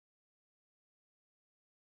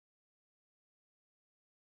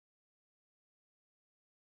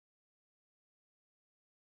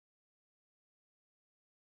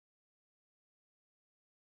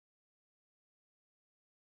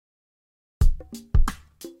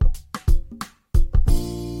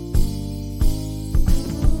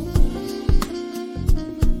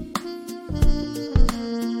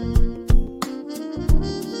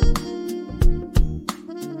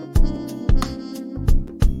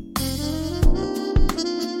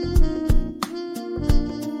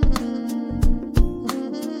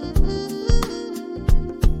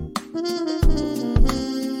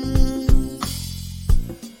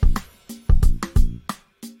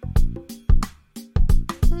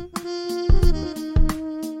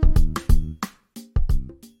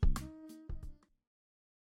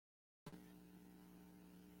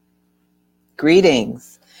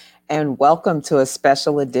Greetings and welcome to a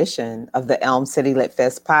special edition of the Elm City Lit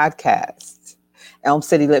Fest podcast. Elm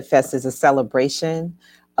City Lit Fest is a celebration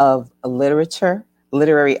of literature,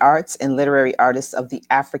 literary arts, and literary artists of the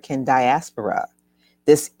African diaspora.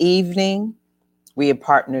 This evening, we have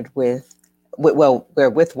partnered we're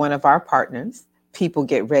with one of our partners, People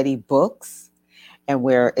Get Ready Books, and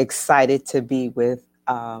we're excited to be with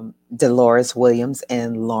Dolores Williams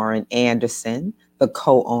and Lauren Anderson, the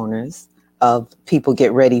co-owners of People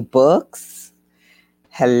Get Ready Books.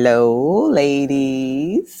 Hello,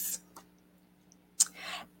 ladies.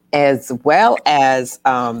 As well as,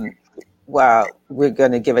 we're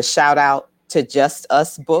going to give a shout out to Just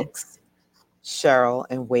Us Books, Cheryl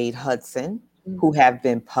and Wade Hudson, who have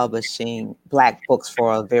been publishing Black books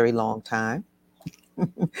for a very long time.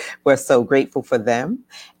 We're so grateful for them.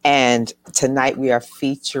 And tonight we are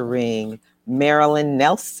featuring Marilyn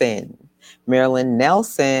Nelson. Marilyn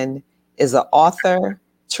Nelson is an author,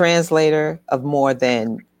 translator of more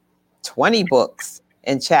than 20 books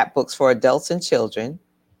and chapbooks for adults and children.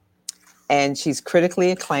 And she's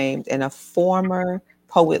critically acclaimed and a former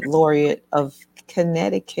poet laureate of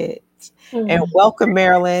Connecticut. And welcome,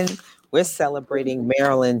 Marilyn. We're celebrating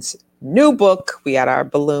Marilyn's new book. We got our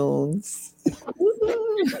balloons.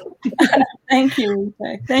 Thank you.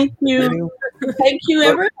 Thank you. Thank you,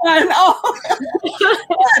 everyone. Oh,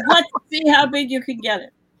 let's see how big you can get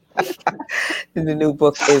it. The new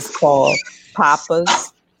book is called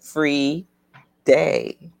Papa's Free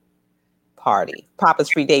Day Party. Papa's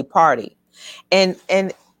Free Day Party. And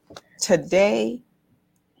today,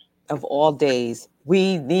 of all days,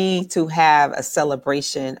 we need to have a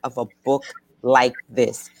celebration of a book like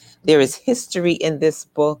this. There is history in this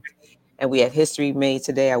book, and we had history made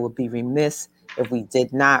today. I would be remiss if we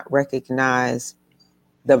did not recognize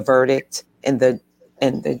the verdict in the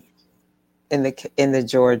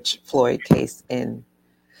George Floyd case in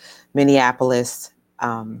Minneapolis.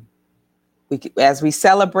 As we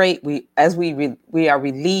celebrate, we are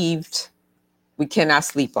relieved. We cannot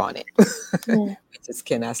sleep on it. We just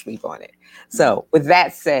cannot sleep on it. So with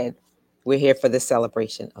that said, we're here for the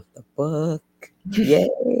celebration of the book.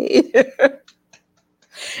 Yay.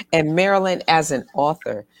 And Marilyn, as an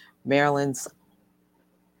author, Marilyn's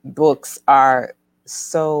books are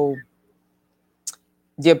so,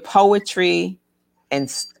 their poetry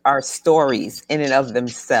and are stories in and of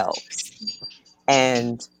themselves.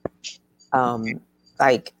 And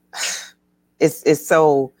it's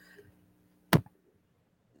so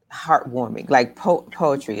heartwarming. Like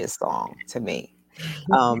poetry is song to me.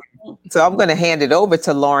 So I'm going to hand it over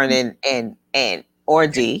to Lauren and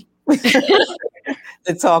Orgy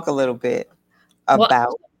to talk a little bit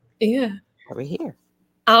about over here.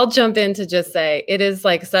 I'll jump in to just say it is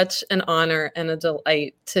like such an honor and a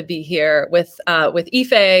delight to be here with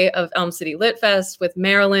Ife of Elm City Lit Fest, with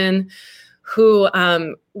Marilyn, who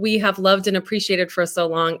we have loved and appreciated for so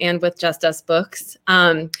long, and with Just Us Books.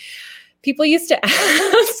 People used to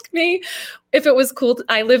ask me if it was cool.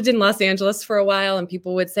 I lived in Los Angeles for a while, and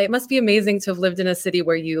people would say, it must be amazing to have lived in a city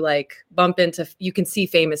where you you can see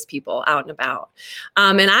famous people out and about.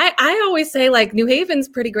 And I always say, like, New Haven's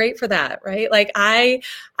pretty great for that, right? Like I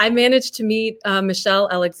managed to meet Michelle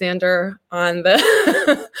Alexander on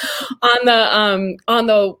the on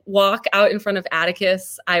the walk out in front of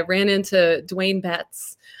Atticus. I ran into Dwayne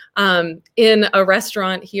Betts in a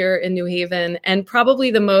restaurant here in New Haven. And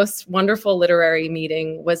probably the most wonderful literary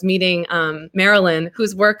meeting was meeting Marilyn,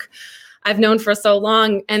 whose work I've known for so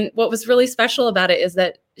long. And what was really special about it is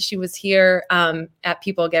that she was here at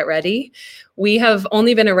People Get Ready. We have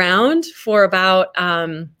only been around for about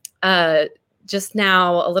just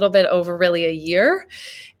now a little bit over really a year.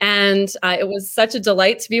 And it was such a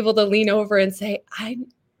delight to be able to lean over and say,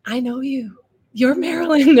 I know you. You're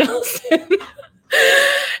Marilyn Nelson.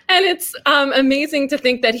 And it's amazing to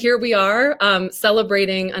think that here we are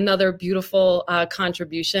celebrating another beautiful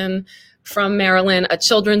contribution from Marilyn, a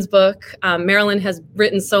children's book. Marilyn has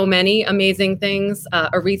written so many amazing things,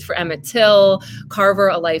 A Wreath for Emmett Till, Carver,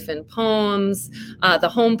 A Life in Poems, The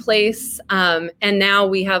Home Place. And now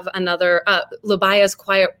we have another, Lubaya's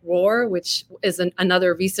Quiet Roar, which is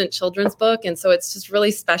another recent children's book. And so it's just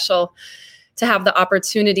really special to have the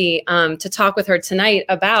opportunity to talk with her tonight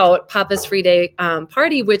about Papa's Free Day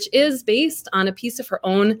Party, which is based on a piece of her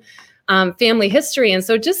own family history. And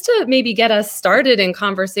so just to maybe get us started in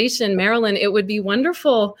conversation, Marilyn, it would be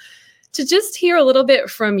wonderful to just hear a little bit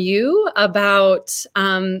from you about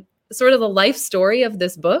sort of the life story of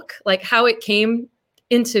this book, like how it came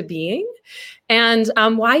into being, and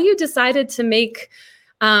why you decided to make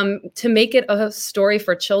it a story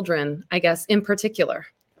for children, I guess, in particular.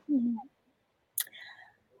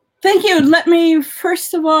 Thank you. Let me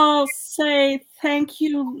first of all say thank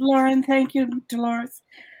you, Lauren. Thank you, Dolores.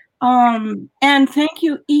 And thank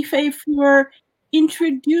you, Ife, for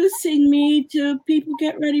introducing me to People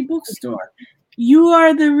Get Ready Bookstore. You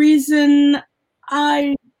are the reason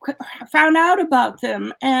I found out about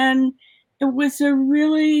them, and it was a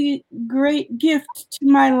really great gift to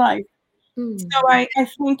my life. So I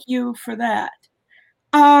thank you for that.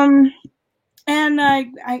 And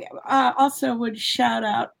I also would shout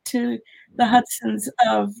out to the Hudsons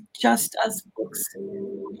of Just Us Books,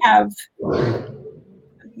 who have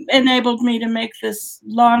enabled me to make this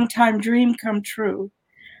long-time dream come true.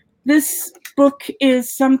 This book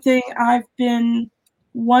is something I've been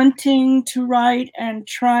wanting to write and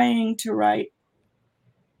trying to write.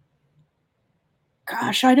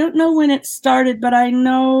 Gosh, I don't know when it started, but I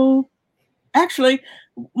know actually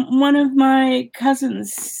one of my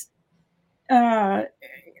cousins in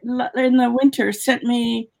the winter sent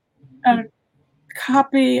me a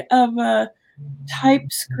copy of a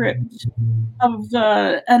typescript of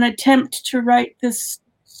an attempt to write this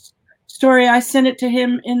story. I sent it to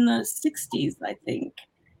him in the 60s, I think.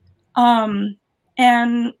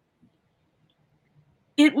 And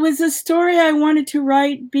it was a story I wanted to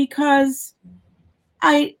write because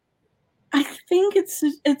I think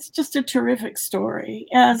it's just a terrific story,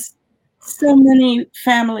 as so many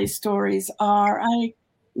family stories are. I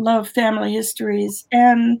love family histories,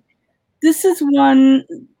 and this is one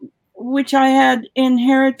which I had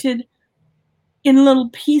inherited in little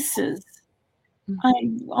pieces.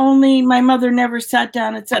 My mother never sat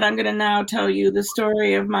down and said, I'm going to now tell you the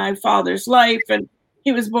story of my father's life, and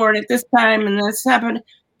he was born at this time and this happened.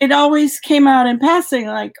 It always came out in passing,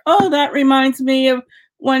 like, oh, that reminds me of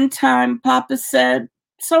one time Papa said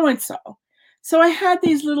so-and-so. So I had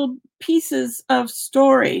these little pieces of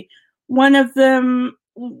story. One of them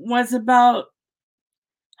was about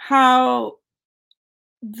how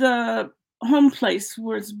the home place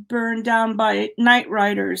was burned down by night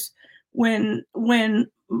riders when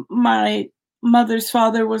my mother's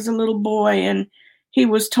father was a little boy and he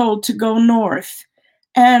was told to go north.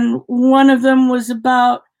 And one of them was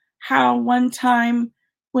about how one time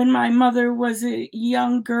when my mother was a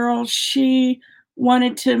young girl, she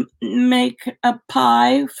wanted to make a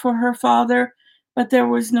pie for her father, but there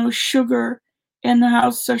was no sugar in the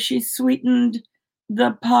house, so she sweetened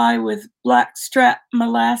the pie with blackstrap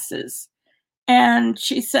molasses. And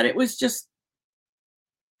she said it was just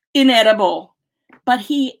inedible, but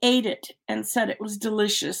he ate it and said it was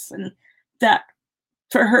delicious. And that,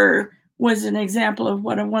 for her, was an example of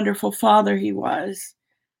what a wonderful father he was.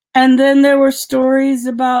 And then there were stories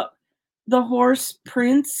about the horse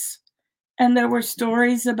Prince, and there were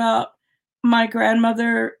stories about my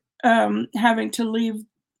grandmother having to leave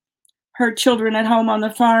her children at home on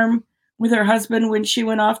the farm with her husband when she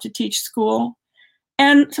went off to teach school.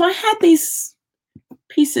 And so I had these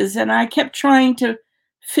pieces and I kept trying to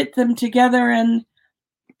fit them together, and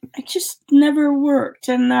it just never worked.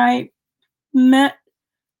 And I met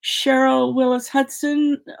Cheryl Willis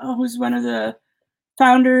Hudson, who's one of the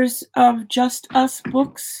founders of Just Us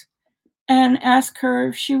Books, and asked her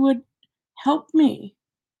if she would help me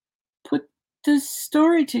put this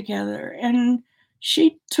story together. And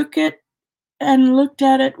she took it and looked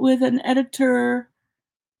at it with an editorial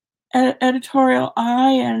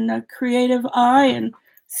eye and a creative eye, and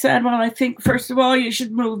said, well, I think first of all you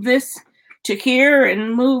should move this to here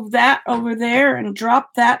and move that over there and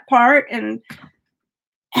drop that part, and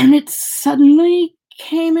it suddenly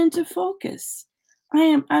came into focus.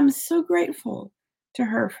 I'm so grateful to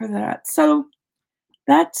her for that. So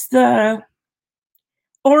that's the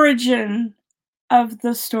origin of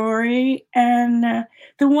the story. And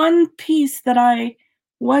the one piece that I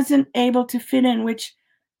wasn't able to fit in, which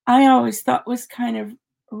I always thought was kind of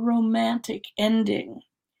romantic ending.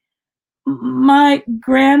 My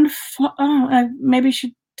grandfather, I maybe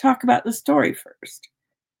should talk about the story first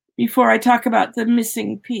before I talk about the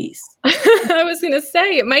missing piece. I was going to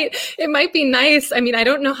say, it might be nice. I mean, I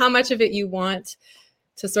don't know how much of it you want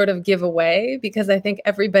to sort of give away, because I think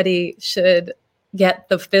everybody should get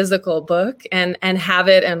the physical book and have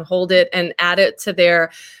it and hold it and add it to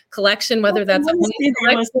their collection, whether that's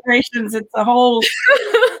illustrations, it's a whole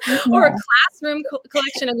or a classroom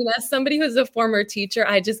collection. I mean, as somebody who's a former teacher,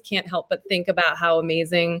 I just can't help but think about how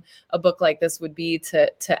amazing a book like this would be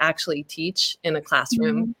to actually teach in a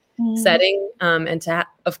classroom setting, and to,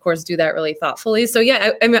 of course, do that really thoughtfully. So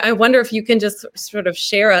yeah, I mean, I wonder if you can just sort of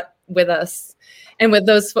share it with us and with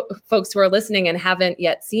those folks who are listening and haven't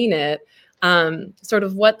yet seen it, sort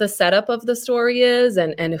of what the setup of the story is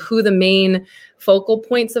and who the main focal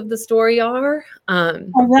points of the story are.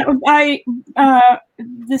 I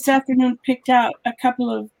this afternoon picked out a couple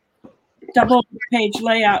of double-page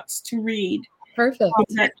layouts to read. Perfect.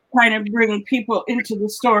 That kind of bring people into the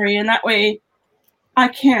story, and that way I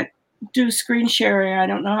can't do screen sharing. I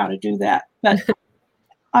don't know how to do that, but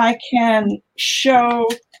I can show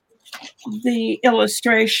the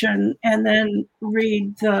illustration and then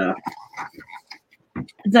read the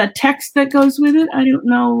text that goes with it. I don't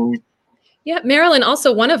know. Yeah, Marilyn,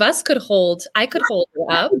 also one of us I could hold it up.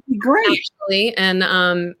 That would be great. Actually,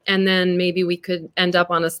 and then maybe we could end up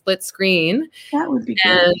on a split screen. That would be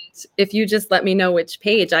good. And if you just let me know which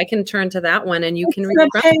page, I can turn to that one and you can read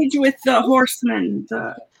the page with the horseman,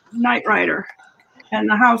 the Knight Rider, and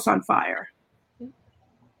the house on fire.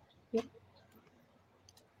 Yep.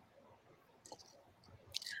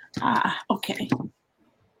 Okay.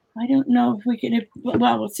 I don't know if we can,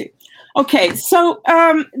 well, let's see. Okay, so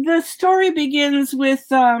the story begins with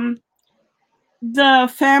the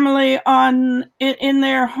family in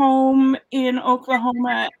their home in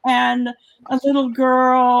Oklahoma, and a little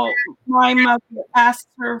girl, my mother, asked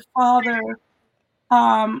her father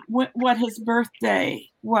what his birthday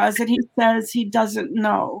was, and he says he doesn't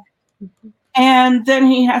know. And then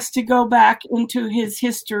he has to go back into his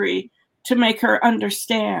history to make her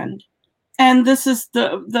understand. And this is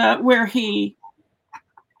where he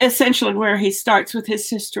starts with his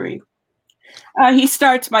history. He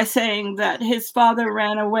starts by saying that his father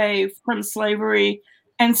ran away from slavery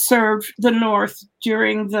and served the North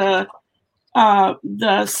during the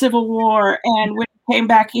Civil War. And when he came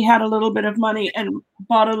back, he had a little bit of money and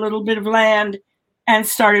bought a little bit of land and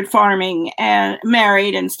started farming, and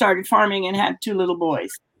married and started farming and had 2 little boys.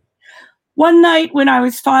 One night when I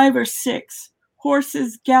was 5 or 6,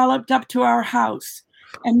 horses galloped up to our house,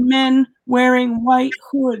 and men wearing white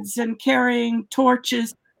hoods and carrying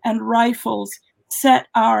torches and rifles set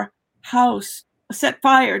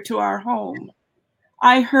fire to our home.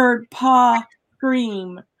 I heard Pa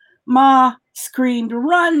scream. Ma screamed,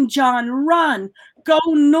 "Run, John, run! Go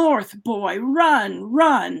north, boy, run,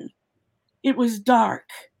 run!" It was dark.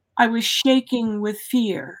 I was shaking with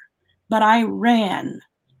fear, but I ran.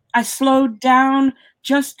 I slowed down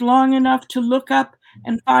just long enough to look up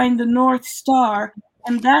and find the North Star,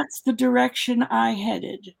 and that's the direction I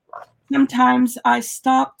headed. Sometimes I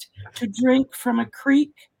stopped to drink from a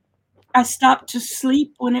creek. I stopped to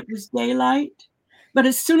sleep when it was daylight. But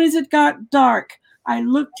as soon as it got dark, I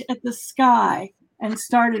looked at the sky and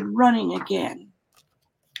started running again.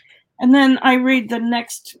 And then I read the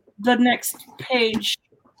next page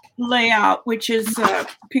layout, which is a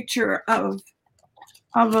picture of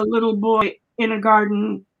a little boy in a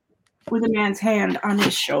garden with a man's hand on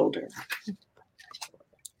his shoulder.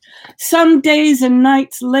 Some days and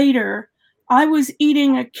nights later, I was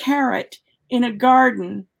eating a carrot in a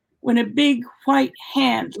garden when a big white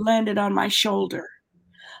hand landed on my shoulder.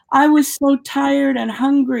 I was so tired and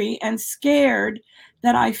hungry and scared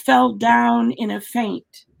that I fell down in a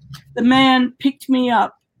faint. The man picked me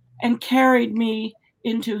up and carried me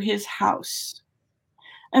into his house.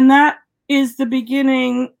 And that is the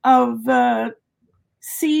beginning of a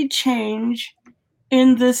sea change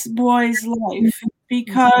in this boy's life,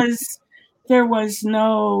 because there was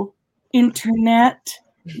no internet,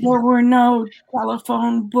 there were no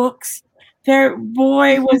telephone books. Their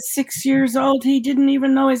boy was 6 years old. He didn't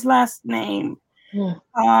even know his last name.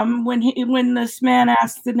 When this man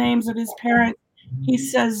asked the names of his parents, he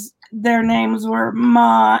says their names were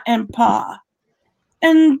Ma and Pa.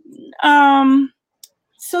 And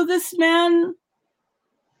so this man,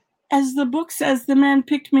 as the book says, the man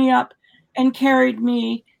picked me up and carried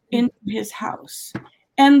me into his house.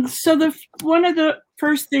 And so one of the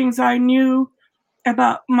first things I knew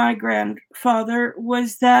about my grandfather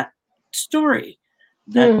was that story,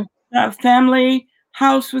 that the family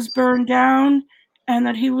house was burned down and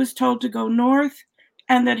that he was told to go north,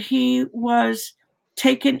 and that he was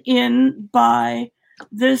taken in by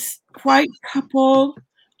this white couple,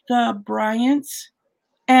 the Bryants,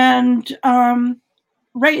 and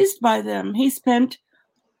raised by them. He spent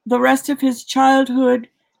the rest of his childhood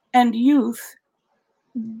and youth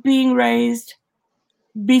being raised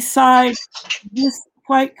beside this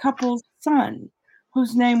white couple's son,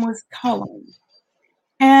 whose name was Cullen.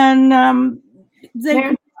 And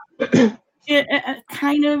they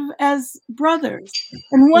kind of as brothers.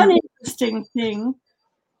 And one interesting thing,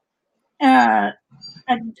 I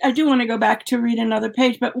do want to go back to read another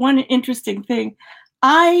page, but one interesting thing,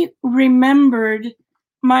 I remembered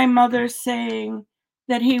my mother saying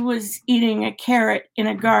that he was eating a carrot in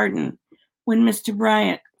a garden when Mr.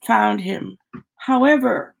 Bryant found him.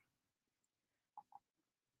 However,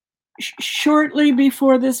 shortly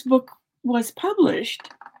before this book was published,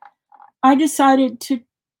 I decided to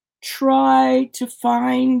try to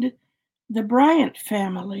find the Bryant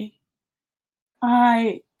family.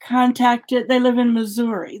 I contacted, they live in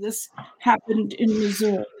Missouri. This happened in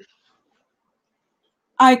Missouri.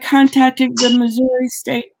 I contacted the Missouri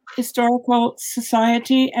State Historical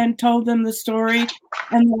Society and told them the story,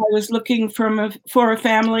 and that I was looking for a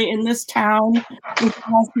family in this town with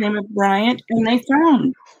the last name of Bryant, and they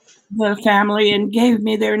found the family and gave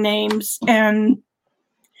me their names, and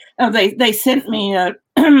they sent me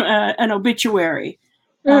an obituary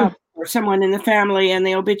for someone in the family, and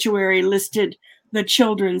the obituary listed the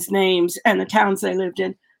children's names and the towns they lived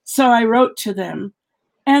in. So I wrote to them,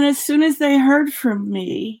 and as soon as they heard from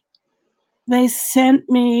me, they sent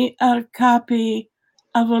me a copy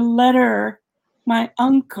of a letter my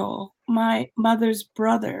uncle, my mother's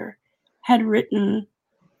brother, had written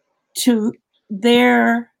to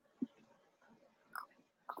their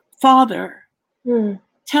father,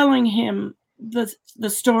 telling him the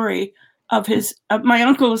story of my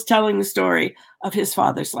uncle was telling the story of his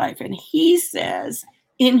father's life. And he says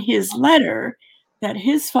in his letter that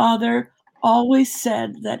his father always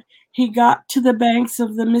said that he got to the banks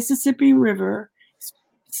of the Mississippi River,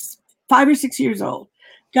 5 or 6 years old,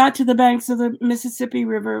 got to the banks of the Mississippi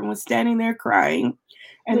River and was standing there crying.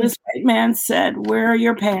 And this white man said, "Where are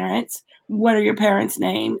your parents? What are your parents'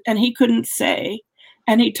 names?" And he couldn't say.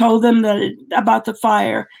 And he told them about the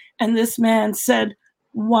fire. And this man said,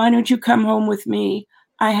 "Why don't you come home with me?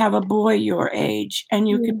 I have a boy your age, and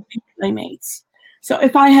you can be playmates." So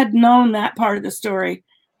if I had known that part of the story,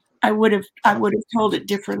 I would have told it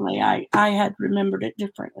differently. I had remembered it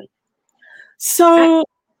differently. So,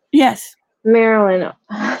 yes. Marilyn,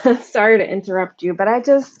 sorry to interrupt you, but I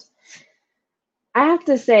have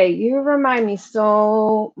to say, you remind me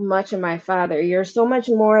so much of my father. You're so much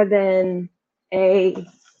more than a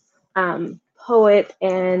poet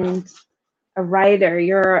and a writer.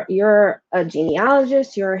 You're a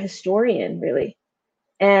genealogist, you're a historian, really.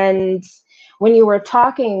 And when you were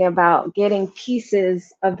talking about getting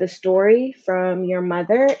pieces of the story from your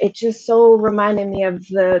mother, it just so reminded me of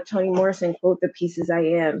the Toni Morrison quote, "The pieces I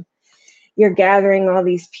am." You're gathering all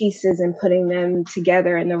these pieces and putting them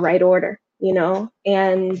together in the right order, you know?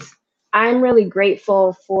 And I'm really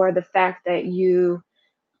grateful for the fact that you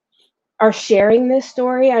are sharing this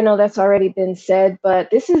story. I know that's already been said,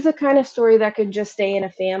 but this is the kind of story that could just stay in a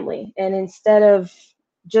family. And instead of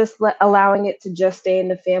just allowing it to just stay in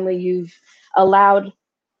the family, you've allowed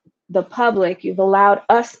the public, you've allowed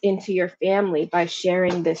us into your family by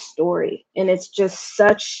sharing this story. And it's just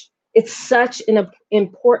such an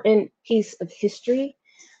important piece of history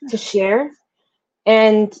to share.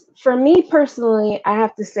 And for me personally, I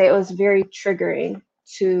have to say it was very triggering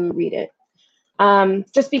to read it.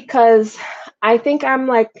 Just because I think I'm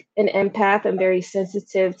like an empath. I'm very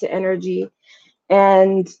sensitive to energy.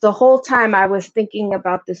 And the whole time I was thinking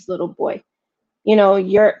about this little boy. You know,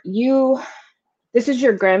 this is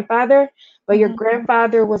your grandfather, but your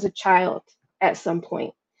grandfather was a child at some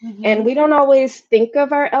point. And we don't always think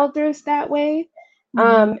of our elders that way.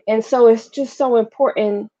 And so it's just so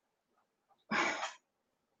important.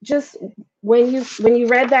 Just when you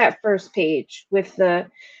read that first page with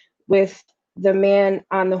the man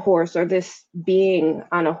on the horse, or this being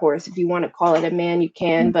on a horse, if you want to call it a man, you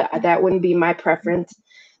can, but that wouldn't be my preference.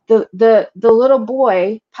 The little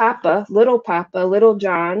boy, little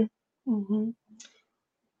John,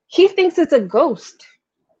 he thinks it's a ghost.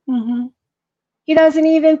 He doesn't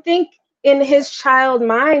even think in his child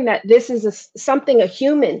mind that this is something a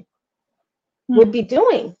human would be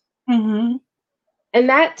doing. And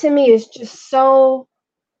that to me is just so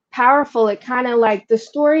powerful. It kind of like, the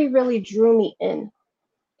story really drew me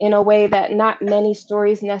in a way that not many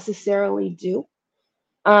stories necessarily do.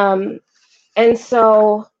 And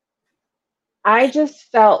so I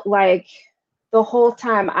just felt like the whole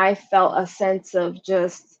time I felt a sense of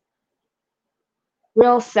just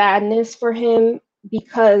real sadness for him,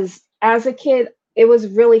 because as a kid, it was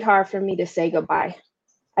really hard for me to say goodbye.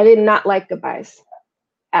 I did not like goodbyes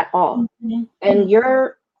at all. And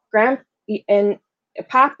your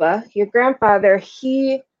Papa, your grandfather,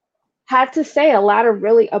 he had to say a lot of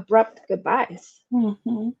really abrupt goodbyes,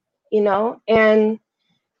 you know, and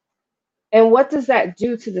what does that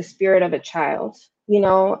do to the spirit of a child, you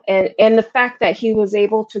know, and the fact that he was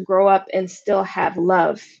able to grow up and still have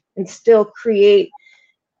love and still create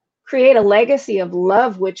a legacy of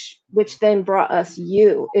love, which then brought us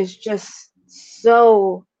you, is just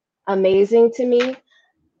so amazing to me.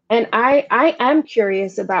 And I am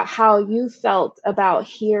curious about how you felt about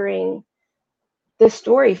hearing this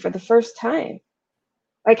story for the first time.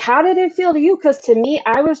 Like, how did it feel to you? Because to me,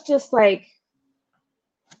 I was just like,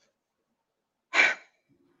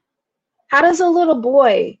 how does a little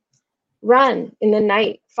boy run in the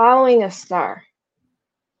night following a star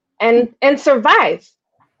and survive?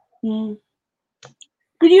 Mm.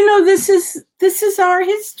 But you know, this is our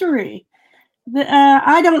history.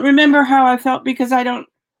 I don't remember how I felt because I don't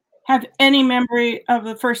have any memory of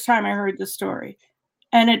the first time I heard the story,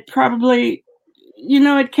 and it probably, you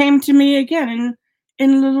know, it came to me again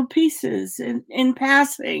in little pieces, in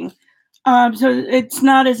passing. So it's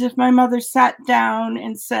not as if my mother sat down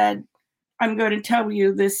and said, "I'm going to tell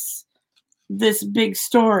you this big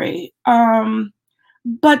story."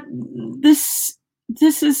 But this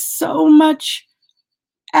is so much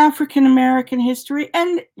African American history,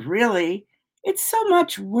 and really, it's so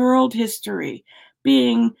much world history,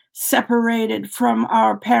 being separated from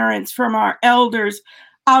our parents, from our elders,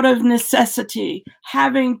 out of necessity,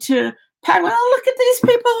 having to pack. Well, look at these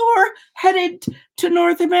people who are headed to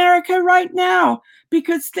North America right now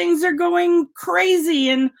because things are going crazy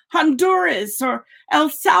in Honduras or El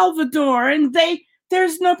Salvador, and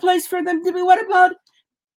there's no place for them to be. What about,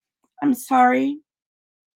 I'm sorry,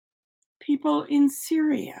 people in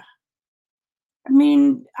Syria? I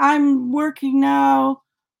mean, I'm working now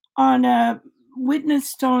on a witness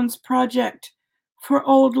stones project for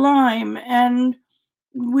Old Lyme, and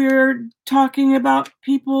we're talking about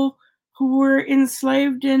people who were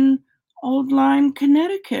enslaved in Old Lyme,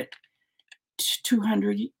 Connecticut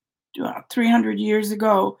 300 years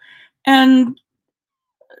ago. And,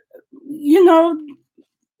 you know,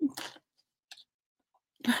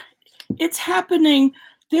 it's happening.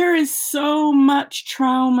 There is so much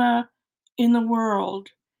trauma in the world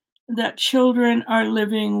that children are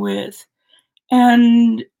living with.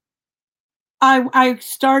 And I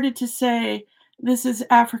started to say, this is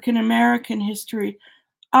African American history.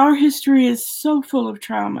 Our history is so full of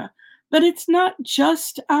trauma, but it's not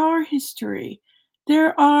just our history.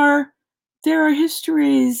 There are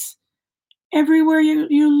histories everywhere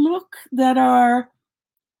you look that are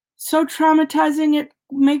so traumatizing it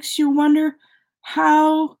makes you wonder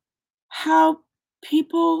how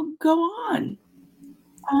people go on.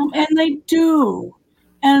 And they do.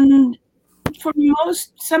 And for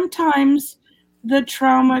most, sometimes the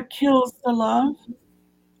trauma kills the love.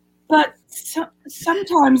 But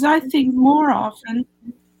sometimes, I think more often,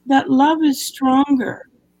 that love is stronger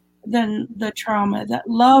than the trauma, that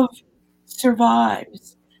love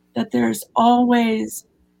survives, that there's always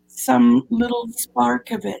some little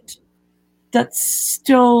spark of it that's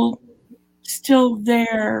still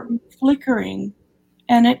there flickering,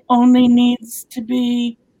 and it only needs to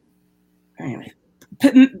be,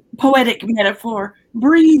 poetic metaphor,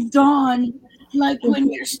 breathed on, like when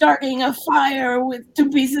you're starting a fire with two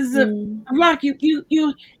pieces of rock.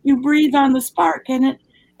 You breathe on the spark, and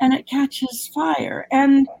it catches fire,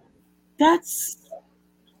 and that's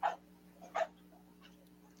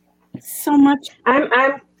so much.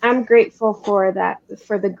 I'm grateful for that,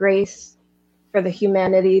 for the grace, for the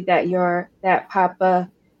humanity that Papa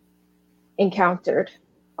encountered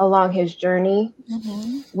along his journey,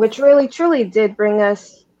 which really truly did bring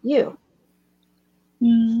us you,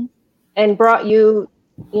 and brought you,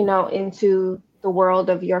 into the world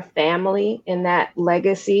of your family and that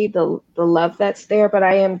legacy, the love that's there. But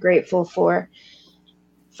I am grateful for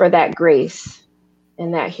that grace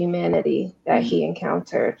and that humanity that he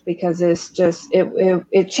encountered, because it's just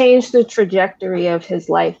it changed the trajectory of his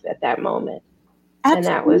life at that moment. Absolutely.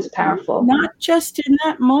 And that was powerful. Not just in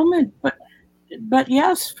that moment, but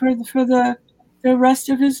yes, for the rest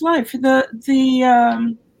of his life.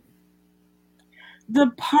 The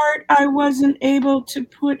part I wasn't able to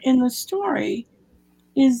put in the story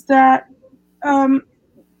is that my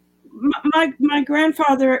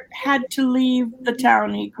grandfather had to leave the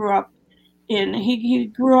town he grew up in. He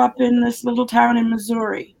grew up in this little town in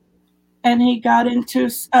Missouri, and he got into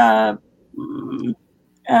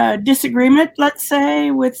disagreement, let's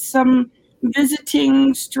say, with some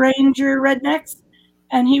visiting stranger rednecks,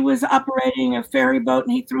 and he was operating a ferry boat,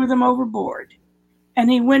 and he threw them overboard. And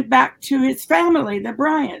he went back to his family, the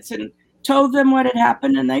Bryants, and told them what had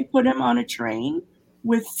happened, and they put him on a train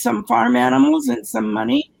with some farm animals and some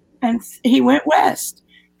money, and he went west.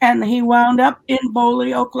 And he wound up in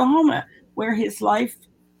Boley, Oklahoma, where his life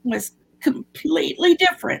was completely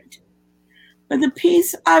different. But the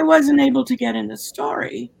piece I wasn't able to get in the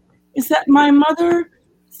story is that my mother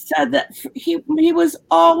said that he was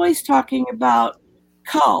always talking about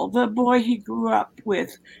Cull, the boy he grew up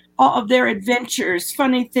with, all of their adventures,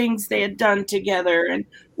 funny things they had done together. And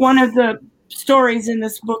one of the stories in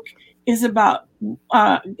this book is about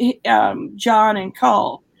John and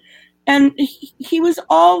Cull. And he was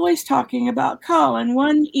always talking about Cull. And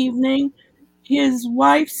one evening, his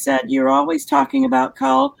wife said, "You're always talking about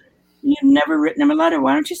Cull. You've never written him a letter.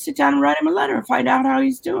 Why don't you sit down and write him a letter and find out how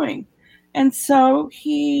he's doing?" And so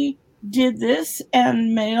he did this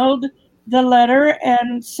and mailed the letter.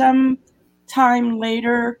 And some time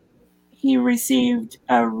later, he received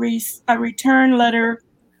a return letter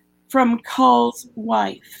from Cull's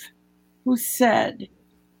wife, who said,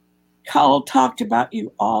 "Cull talked about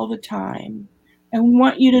you all the time and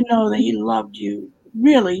want you to know that he loved you.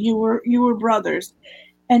 Really, you were brothers.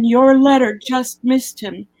 And your letter just missed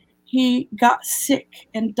him. He got sick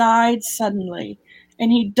and died suddenly.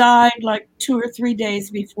 And he died like 2 or 3 days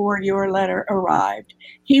before your letter arrived.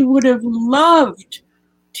 He would have loved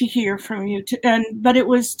to hear from you, but it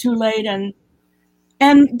was too late."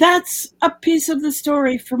 And that's a piece of the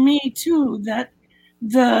story for me too, that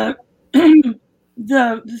the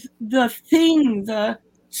the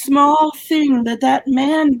small thing that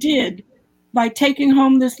man did by taking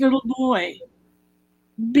home this little boy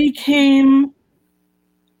became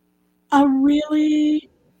a really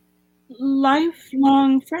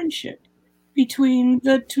lifelong friendship between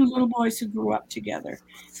the two little boys who grew up together.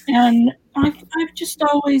 And I've just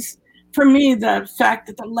always, for me, the fact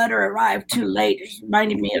that the letter arrived too late is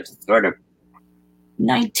reminding me of sort of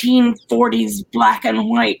 1940s black and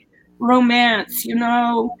white romance.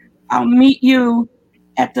 I'll meet you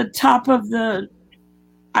at the top of the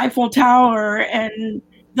Eiffel Tower, and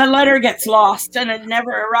the letter gets lost and it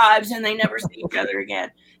never arrives and they never see each other again.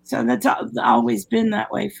 So that's always been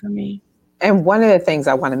that way for me. And one of the things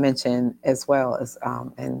I want to mention as well is,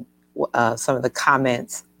 some of the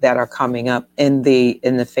comments that are coming up in the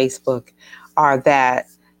Facebook are that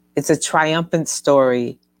it's a triumphant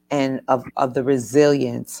story and of the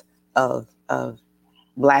resilience of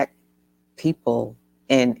Black people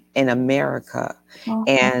in America,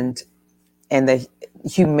 and the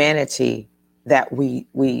humanity that we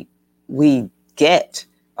get,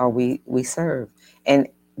 or we serve. And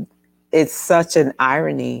it's such an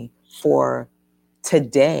irony for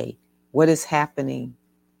today, what is happening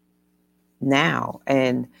now.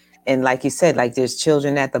 And like you said, like there's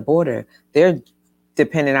children at the border, they're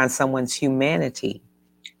dependent on someone's humanity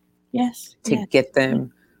to get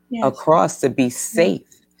them across, to be safe,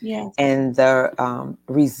 and the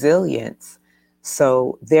resilience.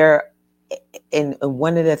 So there, and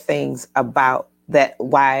one of the things about that,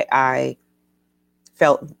 why I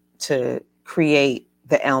felt to create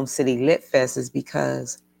the Elm City Lit Fest, is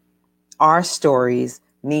because our stories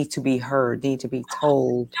need to be heard, need to be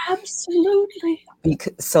told. Absolutely.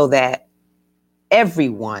 So that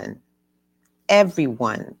everyone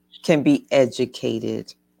can be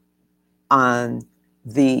educated on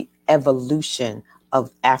the evolution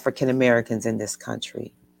of African Americans in this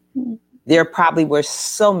country. Mm-hmm. There probably were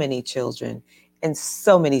so many children in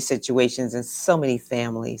so many situations and so many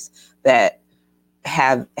families that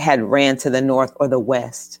had ran to the North or the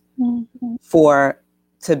West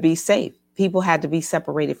to be safe. People had to be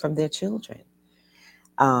separated from their children.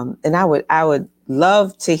 And I would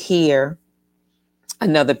love to hear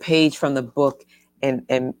another page from the book,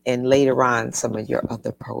 and later on some of your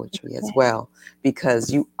other poetry as well,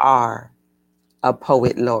 because you are a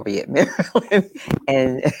poet laureate, Marilyn,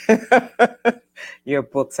 and your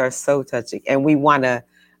books are so touching. And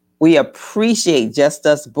we appreciate Just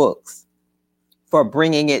Us Books for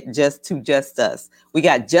bringing it to just us. We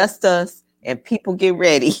got Just Us, and people get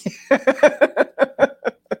ready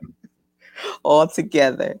all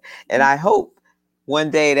together. And I hope one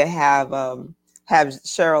day to have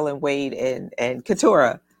Cheryl and Wade and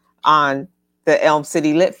Keturah on the Elm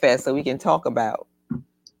City Lit Fest, so we can talk about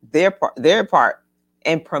their part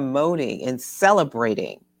in promoting and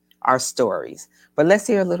celebrating our stories. But let's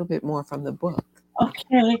hear a little bit more from the book.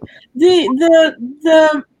 Okay.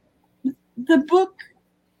 The book,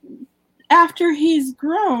 after he's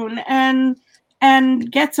grown and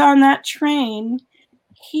gets on that train,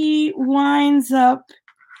 he winds up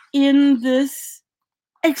in this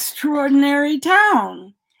extraordinary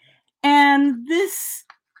town. And this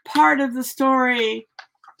part of the story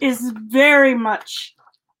is very much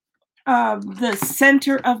the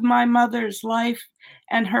center of my mother's life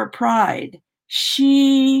and her pride.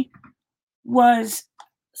 She was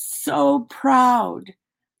so proud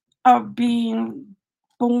of being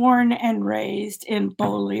born and raised in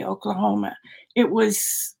Boley, Oklahoma. It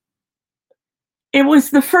was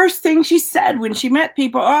the first thing she said when she met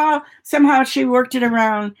people. Oh, somehow she worked it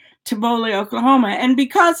around to Boley, Oklahoma. And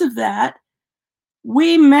because of that,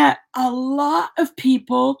 we met a lot of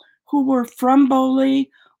people who were from Boley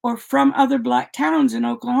or from other Black towns in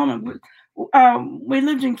Oklahoma. We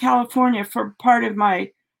lived in California for part of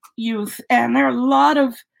my youth, and there are a lot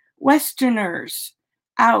of Westerners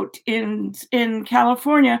out in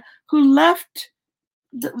California who left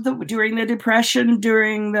during the Depression,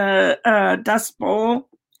 during the Dust Bowl.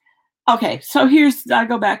 Okay, so I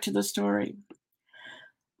go back to the story.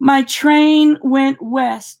 My train went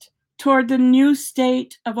west toward the new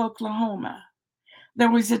state of Oklahoma. There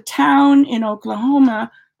was a town in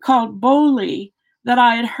Oklahoma called Boley that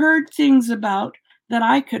I had heard things about that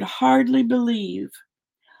I could hardly believe.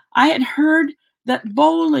 I had heard that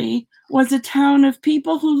Boley was a town of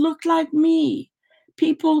people who looked like me,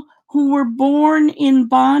 people who were born in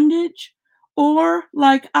bondage, or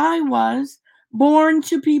like I was, born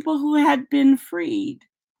to people who had been freed.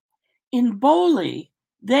 In Boley,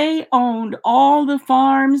 they owned all the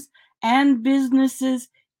farms and businesses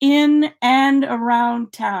in and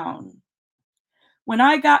around town. When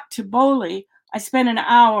I got to Boley, I spent an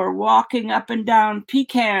hour walking up and down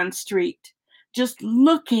Pecan Street, just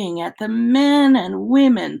looking at the men and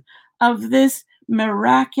women of this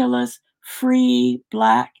miraculous, free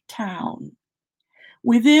Black town.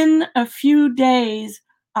 Within a few days,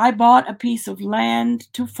 I bought a piece of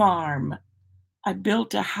land to farm. I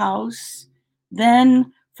built a house.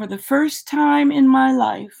 Then, for the first time in my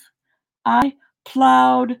life, I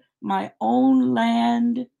plowed my own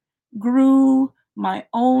land, grew my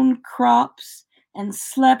own crops, and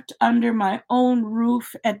slept under my own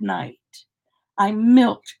roof at night. I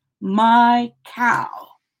milked my cow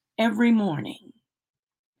every morning.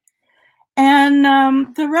 And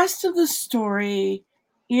the rest of the story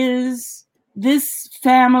is this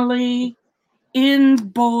family in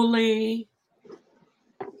Boley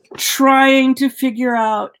trying to figure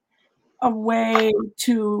out a way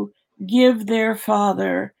to give their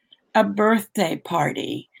father a birthday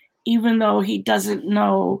party, even though he doesn't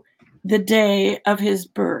know the day of his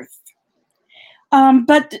birth.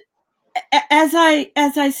 But as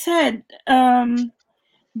I said,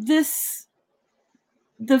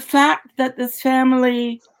 the fact that this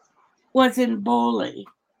family was in Boley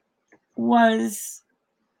was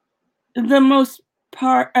the most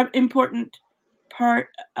important part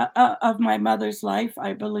of my mother's life,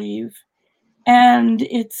 I believe. And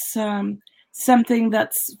it's something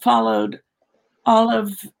that's followed all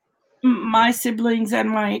of my siblings and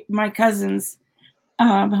my cousins,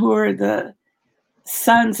 who are the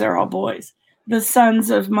sons, they're all boys, the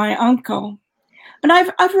sons of my uncle. And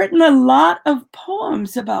I've written a lot of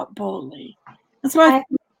poems about Boley. That's why I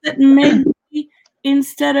think that maybe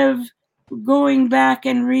instead of going back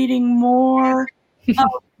and reading more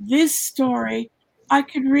of this story, I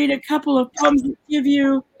could read a couple of poems that give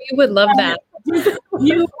you. You would love that.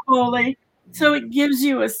 You, Boley. So it gives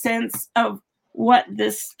you a sense of what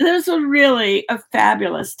this is really a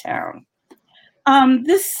fabulous town.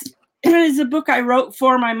 This is a book I wrote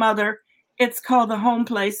for my mother. It's called The Home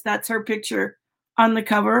Place. That's her picture on the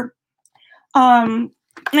cover. And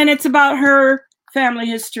it's about her family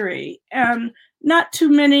history. And not too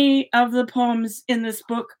many of the poems in this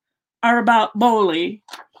book are about Boley,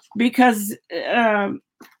 because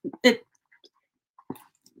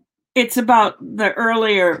it's about the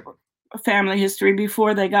earlier family history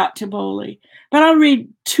before they got to Boley. But I'll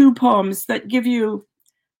read two poems that give you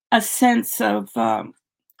a sense of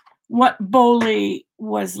what Boley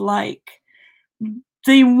was like.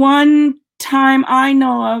 The one time I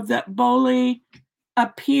know of that Boley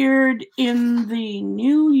appeared in the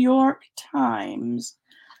New York Times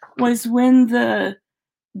was when the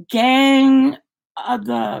gang,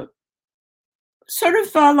 the sort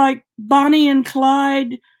of like Bonnie and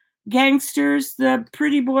Clyde gangsters, the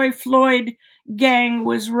Pretty Boy Floyd gang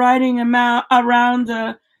was riding around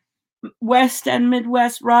the West and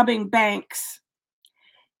Midwest robbing banks.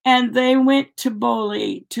 And they went to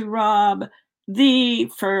Boley to rob the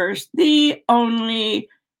first, the only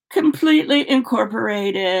completely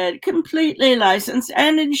incorporated, completely licensed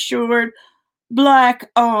and insured,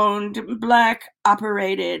 Black-owned,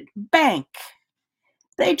 Black-operated bank.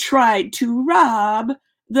 They tried to rob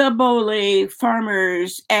the Boley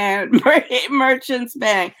Farmers and Merchants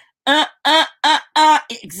Bank.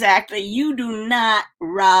 Exactly. You do not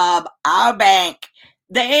rob our bank.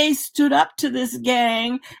 They stood up to this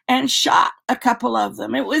gang and shot a couple of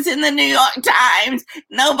them. It was in the New York Times.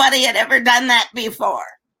 Nobody had ever done that before.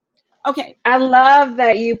 Okay. I love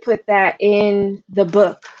that you put that in the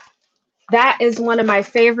book. That is one of my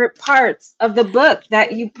favorite parts of the book,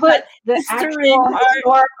 that you put the actual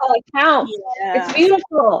historical account. Yeah. It's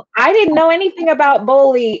beautiful. I didn't know anything about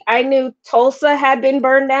Boley. I knew Tulsa had been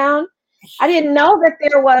burned down. I didn't know that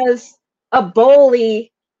there was a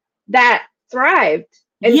Boley that thrived.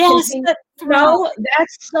 and Yes, continue. that No,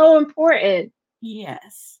 that's so important.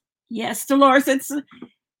 Yes, yes, Dolores. It's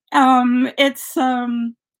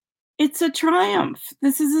a triumph.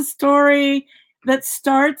 This is a story that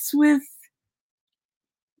starts with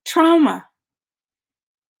trauma,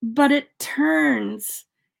 but it turns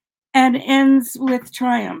and ends with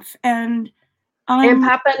triumph. And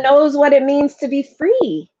Papa knows what it means to be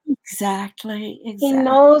free. Exactly. He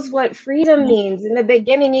knows what freedom means. In the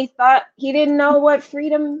beginning, he didn't know what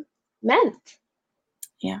freedom meant.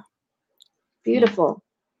 Yeah. Beautiful.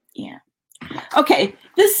 Yeah. Okay.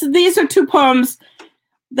 These are two poems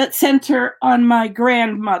that center on my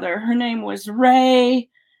grandmother. Her name was Ray.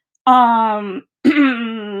 I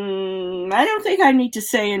don't think I need to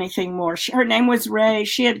say anything more. Her name was Ray.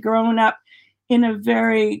 She had grown up in a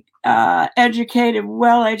very educated,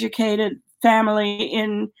 well-educated family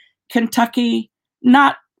in Kentucky,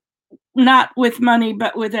 not with money,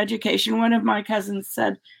 but with education. One of my cousins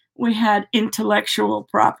said we had intellectual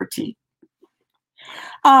property.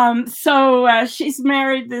 So she's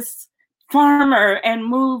married this farmer and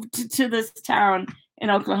moved to this town in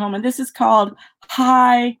Oklahoma. This is called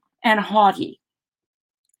High and Haughty.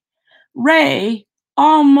 Ray,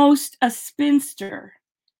 almost a spinster,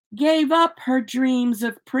 gave up her dreams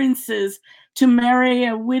of princes to marry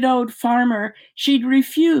a widowed farmer she'd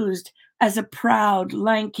refused as a proud,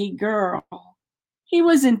 lanky girl. He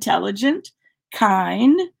was intelligent,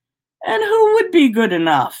 kind, and who would be good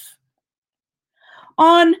enough?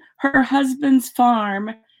 On her husband's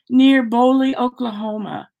farm near Boley,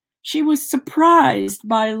 Oklahoma, she was surprised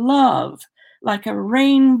by love like a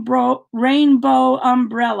rainbow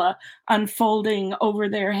umbrella unfolding over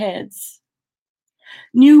their heads.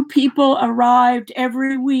 New people arrived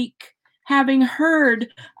every week, having heard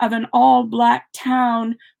of an all-black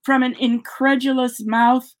town from an incredulous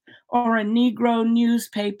mouth or a Negro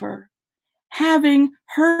newspaper, having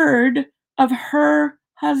heard of her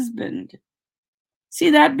husband.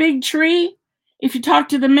 See that big tree? If you talk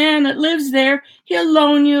to the man that lives there, he'll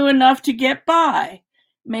loan you enough to get by,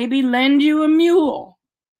 maybe lend you a mule.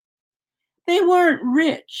 They weren't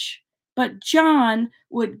rich, but John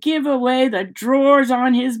would give away the drawers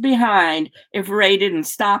on his behind if Ray didn't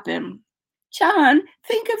stop him. John,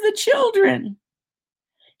 think of the children.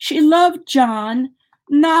 She loved John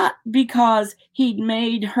not because he'd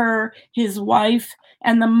made her his wife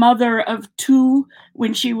and the mother of two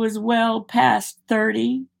when she was well past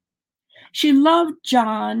 30. She loved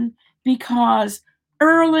John because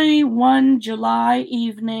early one July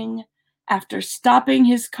evening, after stopping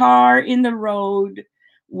his car in the road,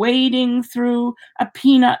 wading through a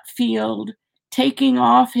peanut field, taking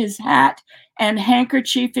off his hat and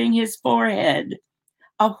handkerchiefing his forehead,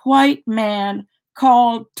 a white man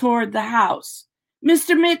called toward the house,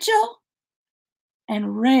 "Mr. Mitchell?"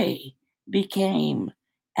 And Ray became,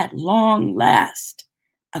 at long last,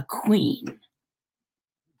 a queen.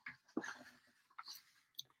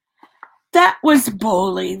 That was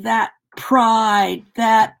Boley, that pride,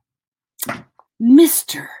 that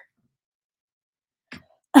Mr.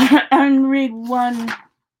 And read one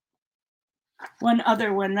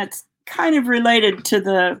other one that's kind of related to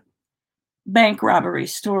the bank robbery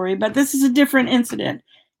story, but this is a different incident.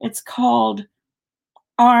 It's called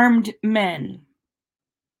Armed Men.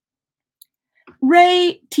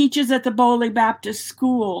 Ray teaches at the Boley Baptist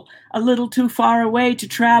School, a little too far away to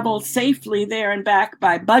travel safely there and back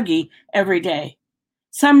by buggy every day.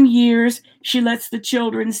 Some years she lets the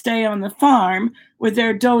children stay on the farm with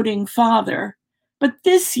their doting father, but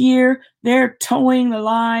this year they're towing the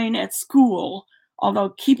line at school, although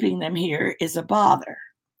keeping them here is a bother.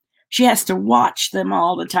 She has to watch them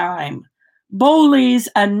all the time. Boley's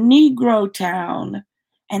a Negro town,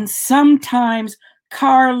 and sometimes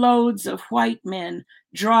carloads of white men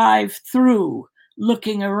drive through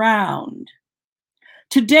looking around.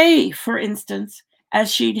 Today, for instance, as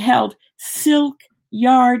she'd held silk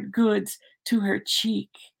yard goods to her cheek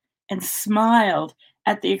and smiled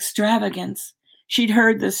at the extravagance, she'd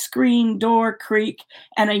heard the screen door creak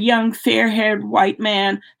and a young fair-haired white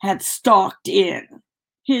man had stalked in.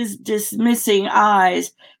 His dismissing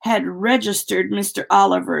eyes had registered Mr.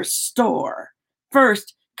 Oliver's store,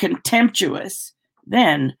 first contemptuous,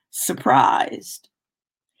 then surprised.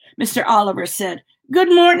 Mr. Oliver said,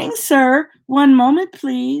 "Good morning, sir. One moment,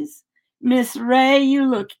 please. Miss Ray, you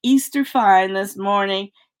look Easter fine this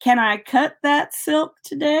morning. Can I cut that silk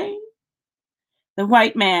today?" The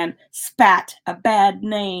white man spat a bad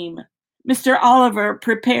name. Mr. Oliver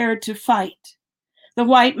prepared to fight. The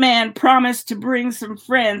white man promised to bring some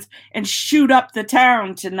friends and shoot up the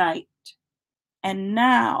town tonight. And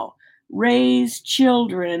now Ray's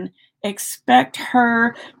children expect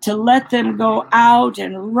her to let them go out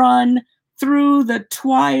and run through the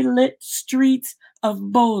twilit streets of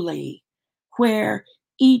Boley, where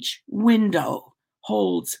each window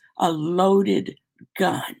holds a loaded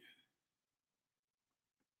gun.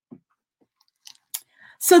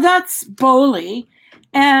 So that's Boley.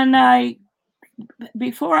 And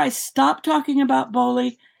before I stop talking about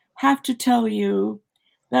Boley, have to tell you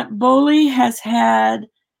that Boley has had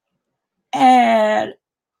a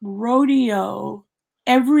rodeo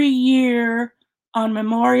every year on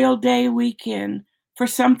Memorial Day weekend for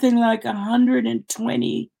something like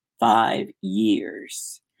 125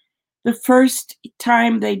 years. The first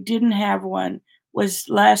time they didn't have one was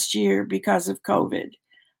last year because of COVID.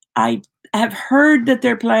 I have heard that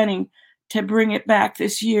they're planning to bring it back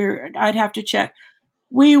this year. I'd have to check.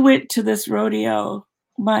 We went to this rodeo,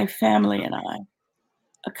 my family and I,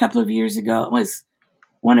 a couple of years ago. It was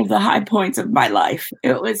one of the high points of my life.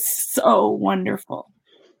 It was so wonderful.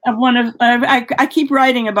 And I keep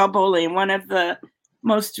writing about Boley, and one of the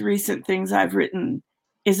most recent things I've written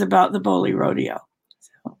is about the Boley rodeo.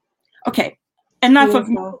 So, okay, enough of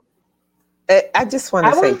me. I just want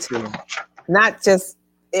to say too, not just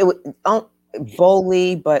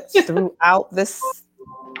Boley, but throughout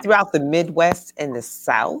the Midwest and the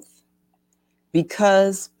South,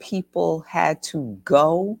 because people had to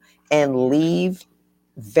go and leave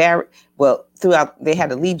they had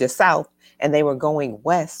to leave the South and they were going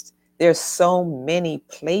west. There's so many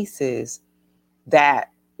places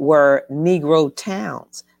that were Negro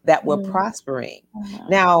towns that were prospering.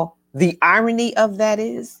 Now, the irony of that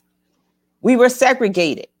is we were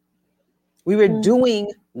segregated. We were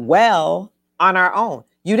doing well on our own.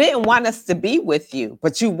 You didn't want us to be with you,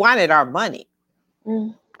 but you wanted our money.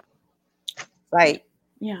 Like,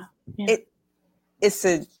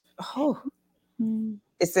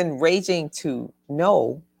 it's enraging to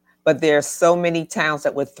know, but there are so many towns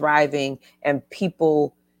that were thriving and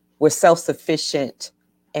people were self-sufficient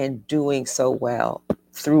and doing so well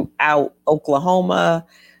throughout Oklahoma,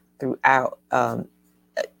 throughout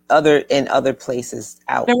other places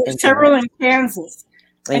out. There were several in Kansas.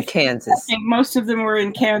 Kansas. I think most of them were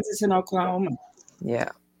in Kansas and Oklahoma. Yeah.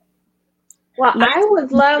 Well, I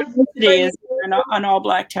would love is an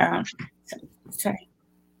all-black town. Sorry.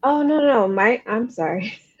 Oh no, I'm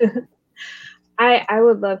sorry. I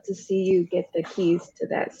would love to see you get the keys to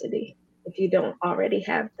that city if you don't already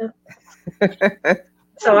have them.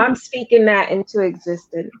 So I'm speaking that into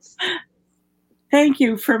existence. Thank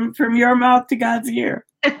you, from your mouth to God's ear.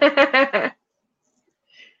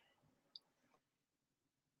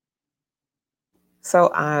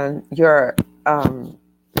 So on your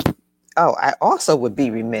I also would be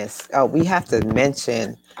remiss. We have to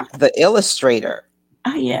mention the illustrator.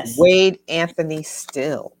 Yes. Wade Anthony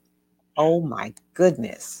Still. Oh my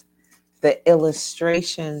goodness. The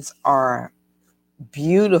illustrations are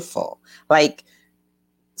beautiful. Like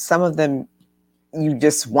some of them you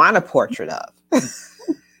just want a portrait of.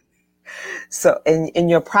 So in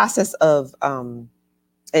your process of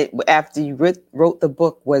after you wrote the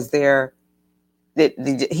book, was there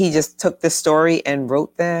did he just took the story and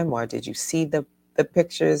wrote them, or did you see the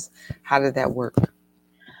pictures? How did that work?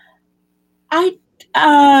 I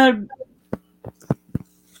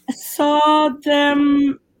saw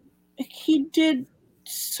them. He did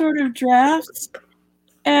sort of drafts,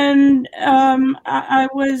 and I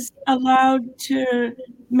was allowed to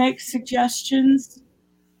make suggestions,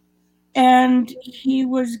 and he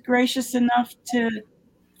was gracious enough to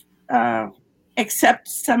accept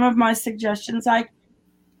some of my suggestions. I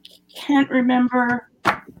can't remember now.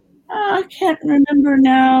 I can't remember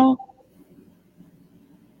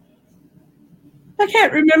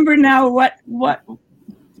now what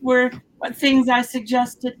things I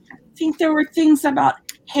suggested. I think there were things about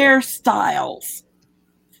hairstyles,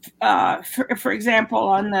 for example,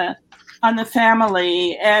 on the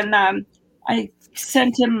family, and I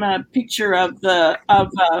sent him a picture of a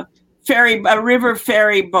river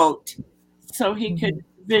ferry boat, so he could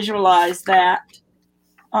visualize that.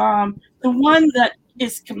 The one that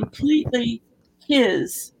is completely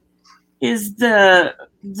his is the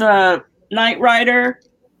Knight Rider,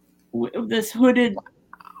 this hooded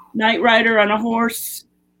Knight Rider on a horse,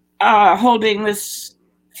 holding this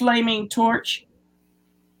flaming torch.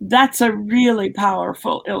 That's a really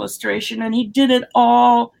powerful illustration, and he did it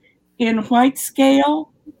all in white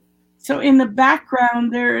scale. So in the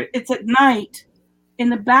background it's at night. In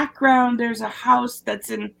the background, there's a house that's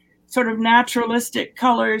in sort of naturalistic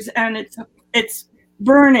colors, and it's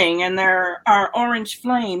burning, and there are orange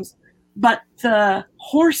flames. But the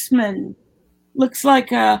horseman looks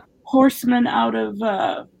like a horseman out of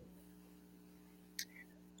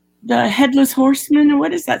the Headless Horseman.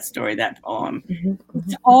 What is that story, that poem? Mm-hmm.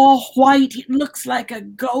 It's all white. It looks like a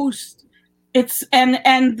ghost. It's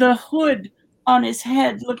and the hood on his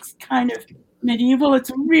head looks kind of medieval.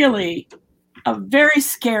 It's really a very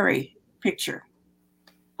scary picture.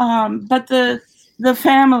 But the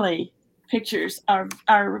family pictures are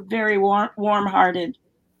very warm-hearted.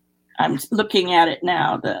 I'm looking at it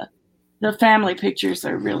now. The family pictures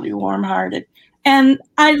are really warm-hearted, and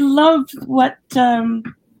I love what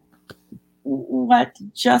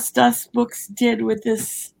Just Us Books did with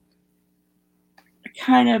this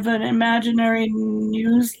kind of an imaginary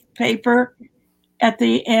newspaper. At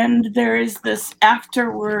the end, there is this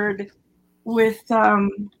afterword with a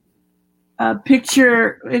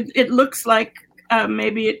picture. It looks like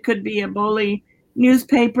maybe it could be a bully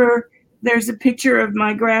newspaper. There's a picture of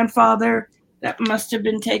my grandfather that must have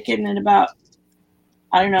been taken in about,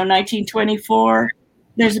 1924.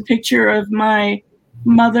 There's a picture of my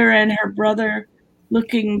mother and her brother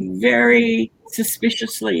looking very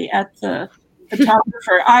suspiciously at the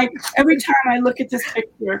photographer. Every time I look at this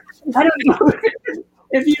picture, I don't know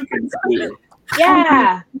if you can see it.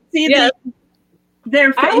 Yeah. See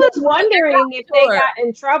their face. I was wondering if they got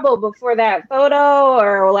in trouble before that photo,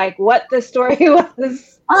 or like what the story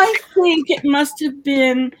was. I think it must have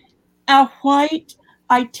been a white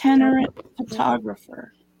itinerant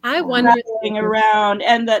photographer. I wonder around,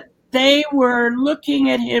 and that they were looking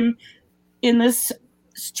at him in this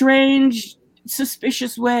strange,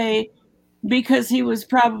 suspicious way, because he was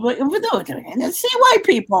probably see white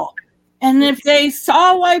people, and if they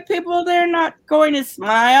saw white people, they're not going to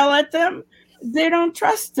smile at them. They don't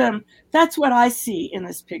trust them. That's what I see in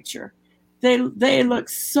this picture. They look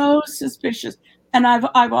so suspicious, and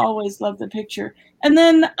I've always loved the picture. And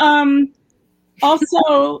then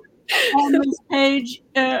also on this page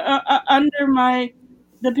under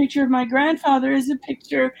the picture of my grandfather is a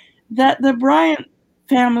picture that the Bryant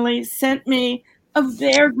family sent me of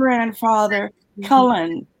their grandfather,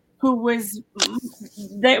 Cullen, who was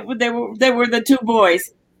they were the two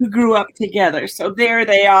boys who grew up together. So there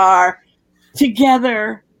they are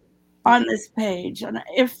together on this page. And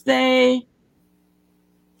if they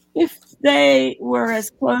were as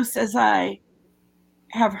close as I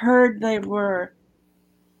have heard they were,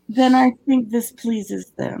 then I think this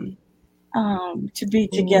pleases them to be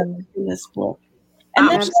together in this book. And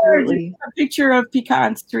then there's a picture of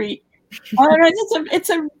Pecan Street.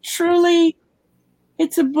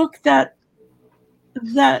 It's a book that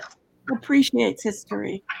appreciates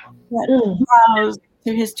history, that bows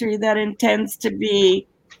to history, that intends to be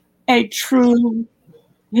a true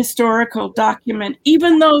historical document,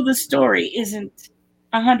 even though the story isn't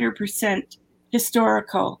 100%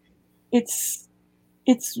 historical. It's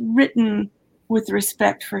written with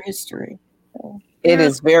respect for history. So, it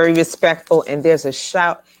is very respectful, and there's a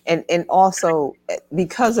shout, and also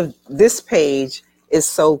because of this page is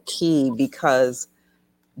so key, because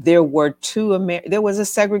there were there was a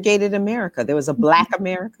segregated America. There was a Black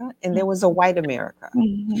America and there was a white America.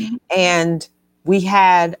 Mm-hmm. And we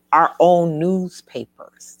had our own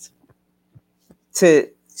newspapers to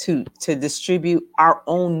distribute our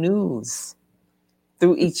own news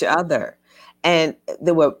through each other. And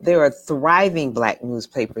there were thriving Black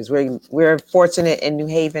newspapers. We're fortunate in New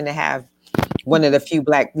Haven to have one of the few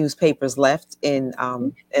Black newspapers left in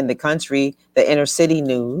the country, the Inner City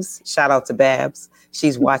News. Shout out to Babs.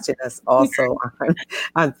 She's watching us also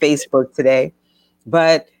on Facebook today.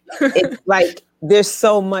 But it's like there's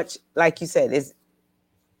so much, like you said,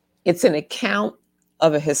 it's an account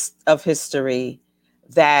of of history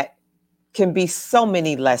that can be so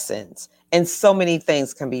many lessons, and so many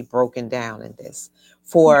things can be broken down in this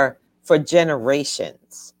for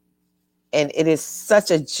generations. And it is such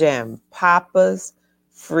a gem. Papa's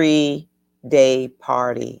Free Day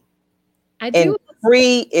Party. And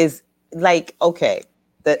free is like, okay,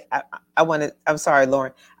 I'm sorry,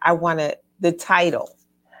 Lauren. The title.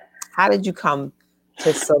 How did you come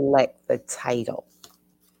to select the title?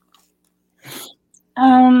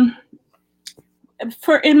 In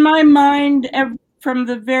my mind, from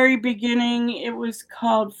the very beginning, it was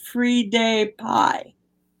called Free Day Pie.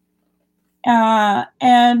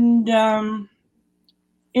 And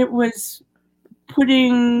it was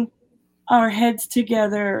putting our heads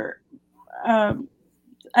together.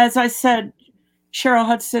 As I said, Cheryl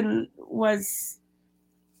Hudson was,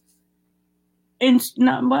 I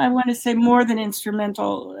want to say more than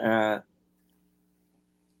instrumental,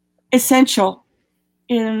 essential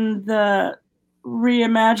in the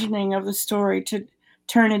reimagining of the story to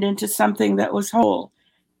turn it into something that was whole.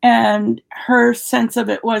 And her sense of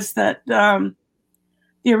it was that the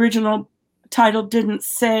original title didn't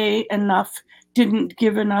say enough didn't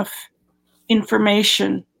give enough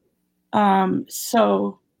information.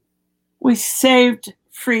 So we saved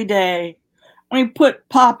Free Day. We put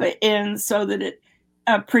Papa in so that it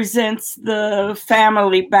presents the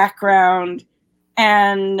family background.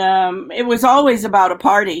 And it was always about a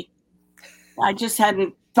party. I just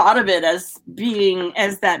hadn't thought of it as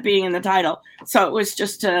that being in the title. So it was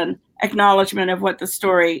just an acknowledgement of what the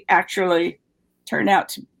story actually turned out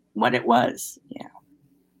to what it was. Yeah.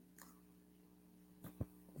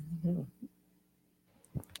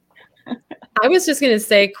 I was just going to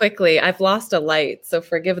say quickly, I've lost a light, so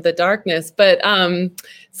forgive the darkness, but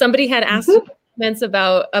somebody had asked comments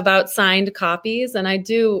about signed copies, and I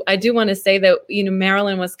do want to say that, you know,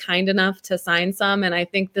 Marilyn was kind enough to sign some, and I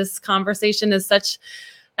think this conversation is such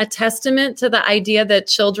a testament to the idea that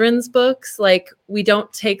children's books, like, we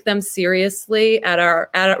don't take them seriously at our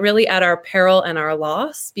peril and our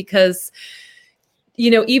loss, because,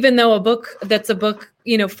 you know, even though a book,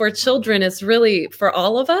 you know, for children is really for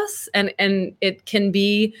all of us, and it can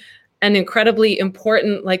be an incredibly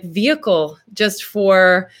important, like, vehicle just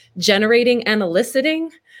for generating and eliciting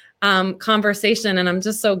conversation. And I'm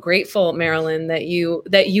just so grateful, Marilyn, that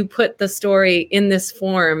you put the story in this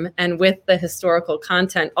form and with the historical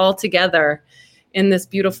content all together in this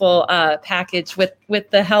beautiful package with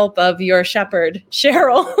the help of your shepherd,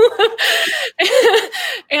 Cheryl,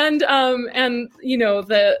 and you know,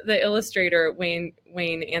 the illustrator,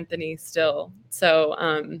 Wayne Anthony Still. So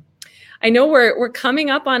I know we're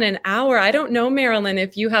coming up on an hour. I don't know, Marilyn,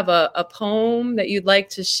 if you have a poem that you'd like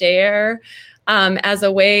to share as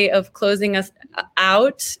a way of closing us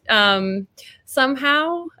out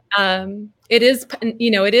somehow. It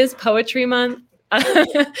is Poetry Month.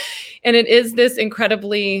 And it is this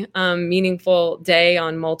incredibly meaningful day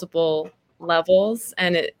on multiple levels.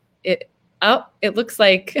 And it looks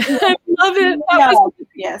like I love it.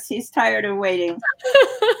 Yes, he's tired of waiting.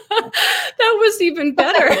 That was even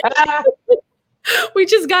better. We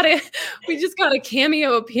just got a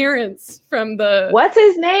cameo appearance from the. What's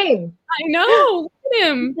his name? I know. Look at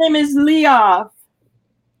him. His name is Leah.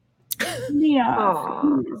 Leah,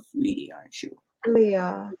 sweetie, aren't you?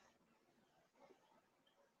 Leah.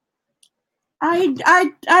 I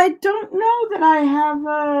don't know that I have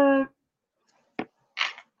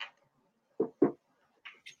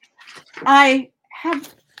I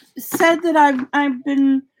have said that I've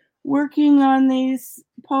been working on these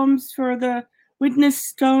poems for the Witness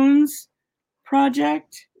Stones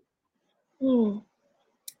project.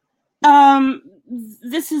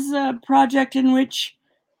 This is a project in which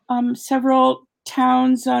several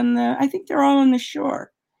towns I think they're all on the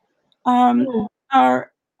shore,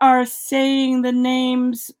 are saying the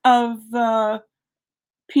names of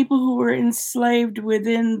people who were enslaved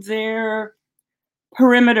within their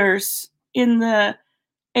perimeters in the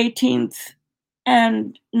 18th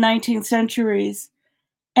and 19th centuries.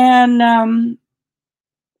 And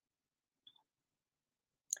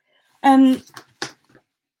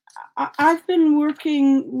I've been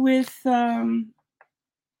working with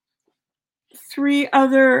 3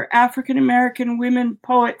 other African-American women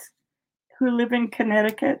poets who live in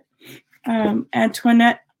Connecticut,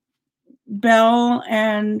 Antoinette Bell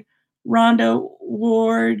and Rhonda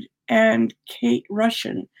Ward and Kate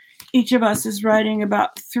Russian. Each of us is writing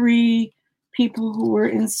about 3 people who were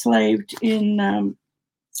enslaved in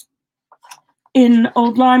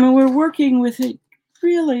Old Lyme, and we're working with a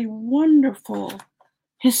really wonderful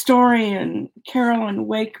historian, Carolyn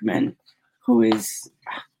Wakeman, who is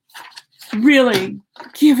really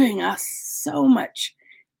giving us so much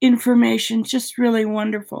information, just really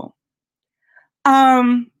wonderful.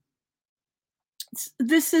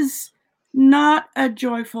 This is not a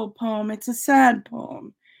joyful poem, it's a sad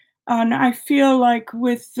poem. And I feel like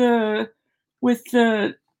with the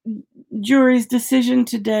jury's decision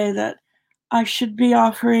today that I should be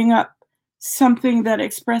offering up something that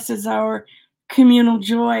expresses our communal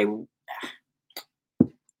joy.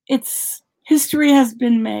 History has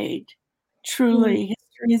been made, truly.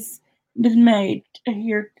 History has been made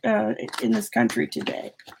here in this country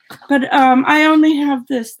today. But I only have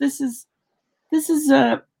this. This is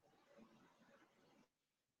a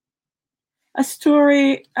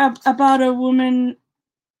story about a woman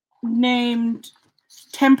named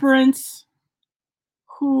Temperance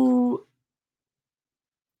who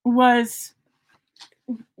was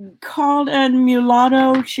called a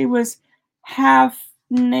mulatto. She was half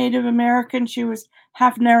Native American. She was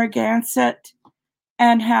half Narragansett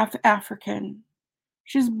and half African.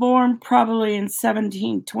 She was born probably in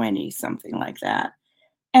 1720, something like that.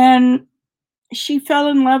 And she fell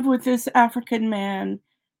in love with this African man,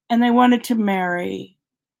 and they wanted to marry.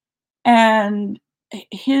 And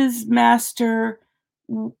his master,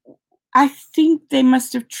 I think they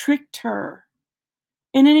must have tricked her.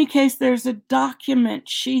 In any case, there's a document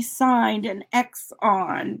she signed an X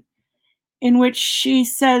on in which she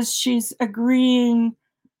says she's agreeing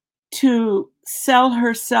to sell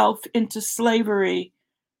herself into slavery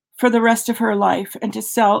for the rest of her life and to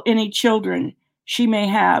sell any children she may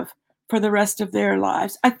have for the rest of their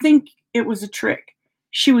lives. I think it was a trick.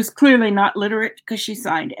 She was clearly not literate because she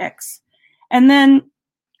signed X. And then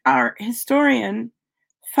our historian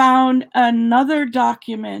found another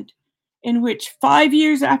document in which 5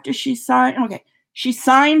 years after she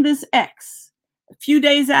signed this X. A few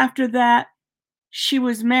days after that, she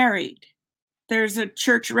was married. There's a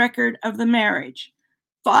church record of the marriage.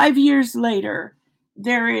 5 years later,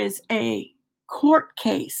 there is a court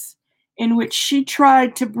case in which she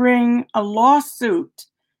tried to bring a lawsuit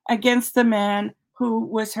against the man who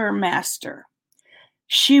was her master.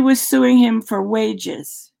 She was suing him for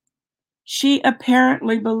wages. She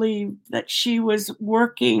apparently believed that she was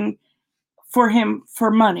working for him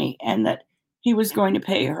for money and that he was going to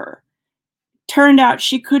pay her. Turned out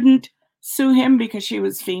she couldn't sue him because she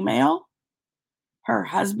was female. Her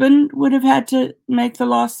husband would have had to make the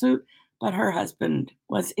lawsuit, but her husband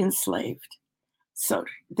was enslaved. So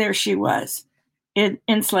there she was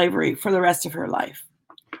in slavery for the rest of her life.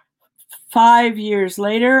 5 years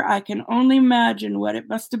later, I can only imagine what it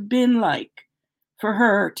must have been like for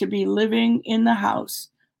her to be living in the house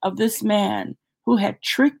of this man who had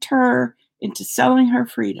tricked her into selling her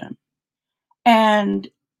freedom and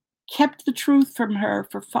kept the truth from her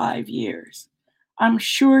for 5 years. I'm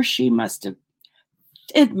sure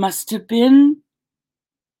it must have been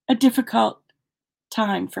a difficult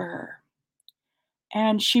time for her.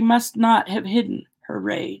 And she must not have hidden her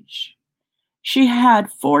rage. She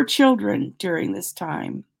had 4 children during this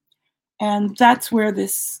time, and that's where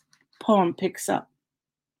this poem picks up.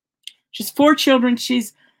 She's 4 children.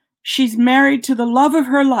 She's married to the love of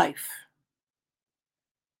her life,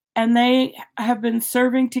 and they have been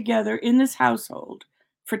serving together in this household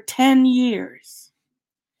for 10 years.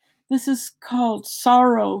 This is called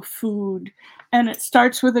Sorrow Food, and it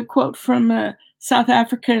starts with a quote from a South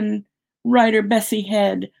African writer, Bessie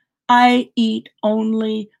Head. I eat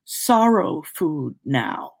only sorrow food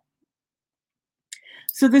now.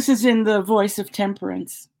 So this is in the voice of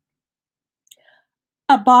Temperance.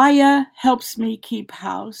 Abaya helps me keep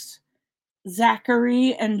house.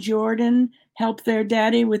 Zachary and Jordan help their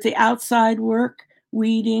daddy with the outside work,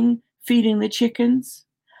 weeding, feeding the chickens.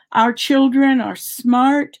 Our children are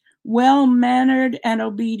smart, well-mannered, and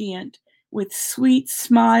obedient, with sweet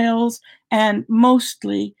smiles and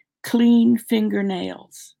mostly clean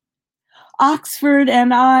fingernails. Oxford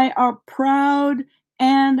and I are proud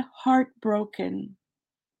and heartbroken.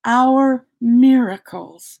 Our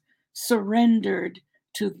miracles surrendered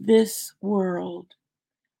to this world.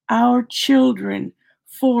 Our children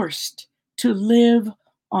forced to live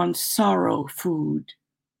on sorrow food.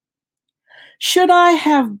 Should I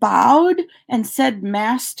have bowed and said,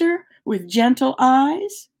 Master, with gentle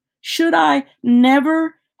eyes? Should I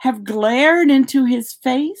never have glared into his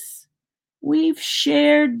face? We've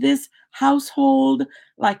shared this household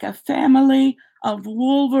like a family of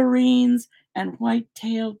wolverines and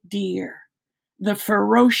white-tailed deer, the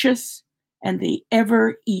ferocious and the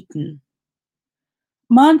ever-eaten.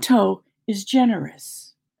 Monto is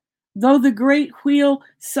generous. Though the great wheel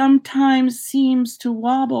sometimes seems to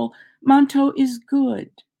wobble, Monto is good.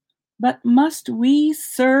 But must we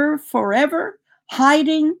serve forever,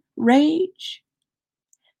 hiding rage?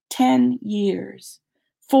 10 years,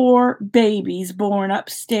 4 babies born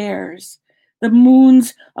upstairs, the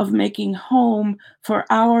moons of making home for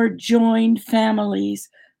our joined families,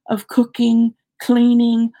 of cooking,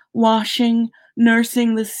 cleaning, washing,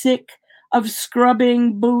 nursing the sick, of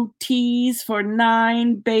scrubbing booties for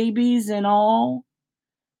 9 babies in all.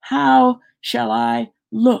 How shall I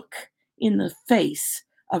look in the face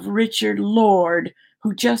of Richard Lord,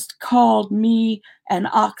 who just called me and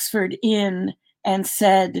Oxford in and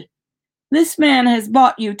said, this man has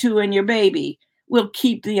bought you 2 and your baby. We'll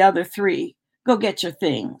keep the other 3. Go get your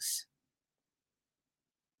things.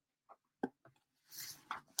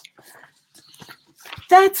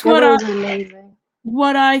 That's what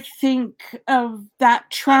I think of that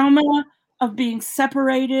trauma of being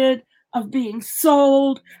separated, of being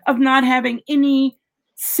sold, of not having any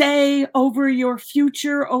say over your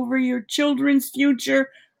future, over your children's future,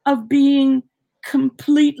 of being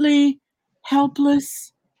completely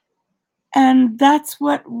helpless. And that's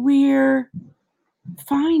what we're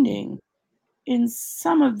finding in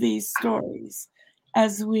some of these stories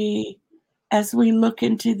as we look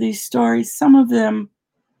into these stories. Some of them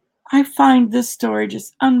I find this story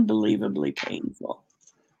just unbelievably painful.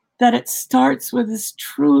 That it starts with this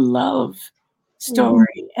true love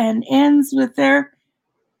story and ends with their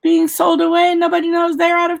being sold away. Nobody knows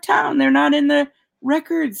they're out of town. They're not in the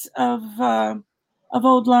records of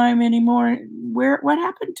Old Lyme anymore. What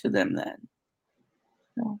happened to them then?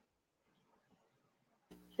 So.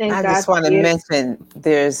 I just want to mention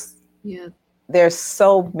there's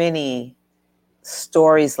so many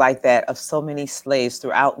stories like that of so many slaves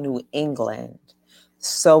throughout New England,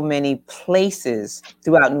 so many places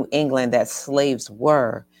throughout New England that slaves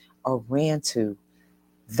were or ran to,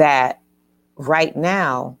 that right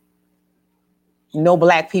now no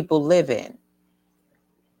Black people live in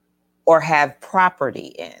or have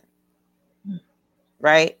property in,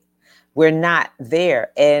 right? We're not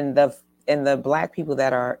there. And the Black people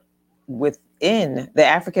that are within, the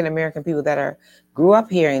African American people that grew up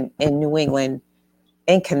here in New England,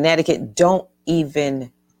 in Connecticut, don't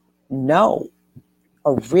even know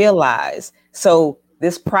or realize. So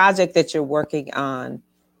this project that you're working on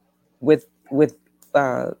with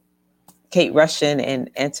Kate Rushin and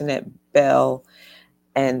Antoinette Bell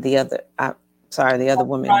and the other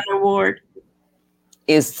woman, Rhonda Ward,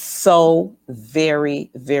 is so very,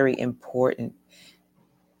 very important.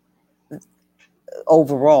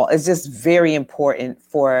 Overall, it's just very important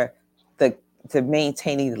for to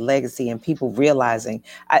maintaining the legacy and people realizing.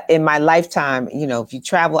 In my lifetime, if you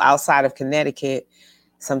travel outside of Connecticut,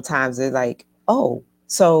 sometimes they're like, oh,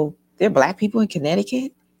 so there are Black people in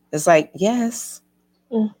Connecticut? It's like, yes.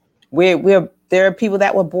 There are people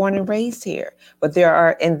that were born and raised here, but there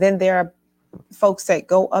are folks that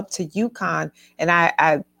go up to UConn, and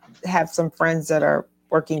I have some friends that are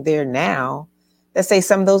working there now that say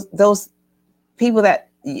some of those people, that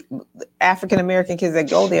African American kids that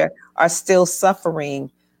go there, are still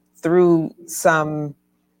suffering through some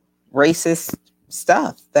racist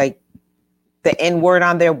stuff, like the N-word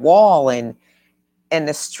on their wall and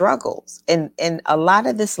the struggles. And a lot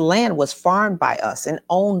of this land was farmed by us and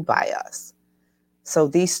owned by us. So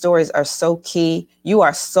these stories are so key. You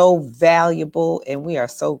are so valuable, and we are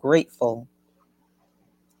so grateful.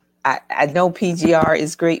 I know PGR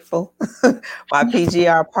is grateful. My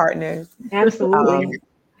PGR partners. Absolutely.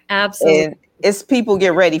 Absolutely. And it's people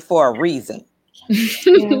get ready for a reason.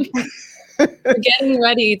 We're getting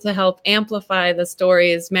ready to help amplify the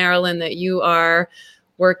stories, Marilyn, that you are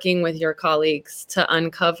working with your colleagues to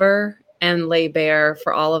uncover and lay bare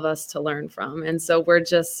for all of us to learn from. And so we're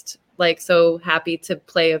just so happy to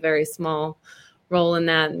play a very small role in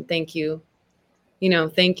that. And thank you.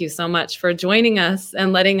 Thank you so much for joining us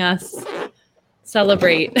and letting us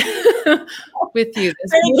celebrate with you.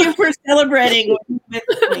 Thank you for celebrating with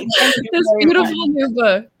me. This beautiful new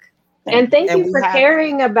book. And thank you for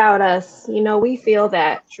caring about us. We feel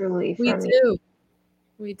that truly.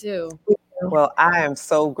 We do. Well, I am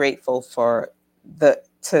so grateful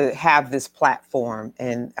to have this platform,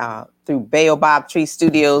 and through Baobab Tree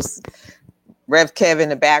Studios, Rev Kev in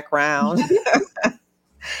the background,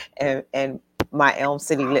 and my Elm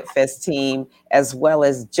City Lit Fest team, as well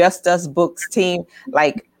as Just Us Books team.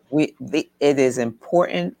 It is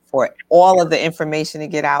important for all of the information to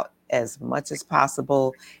get out as much as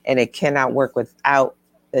possible, and it cannot work without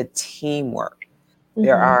the teamwork.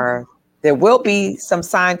 Mm-hmm. There will be some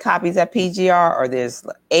signed copies at PGR, or there's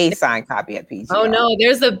a signed copy at PGR. Oh no,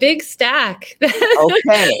 there's a big stack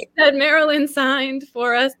that Marilyn signed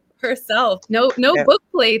for us herself. No book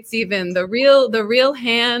plates even. The real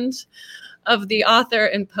hand of the author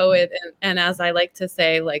and poet, and as I like to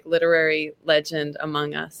say, literary legend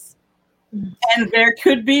among us. And there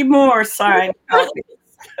could be more signed copies.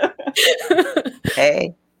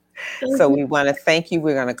 Hey, so we want to thank you.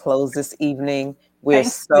 We're going to close this evening. We're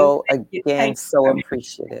so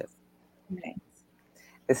appreciative. Thanks.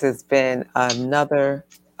 This has been another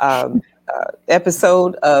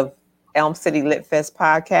episode of Elm City Lit Fest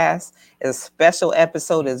podcast. It's a special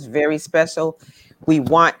episode. It's very special. We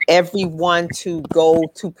want everyone to go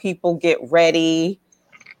to People Get Ready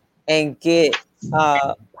and get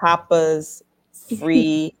Papa's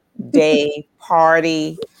free day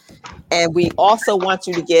party. And we also want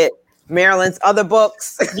you to get Marilyn's other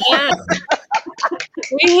books. Yeah.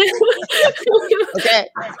 Okay.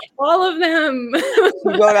 All of them.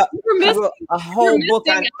 You go to a whole book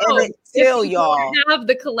on Emmett Till, y'all. Have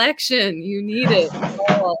the collection. You need it.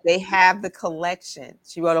 They have the collection.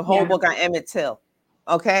 She wrote a whole book on Emmett Till.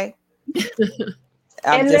 Okay.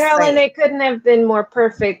 And Marilyn, it couldn't have been more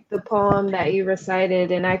perfect, the poem that you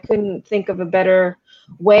recited, and I couldn't think of a better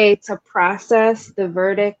way to process the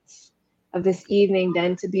verdicts of this evening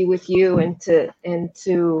than to be with you and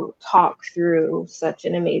to talk through such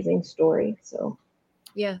an amazing story. So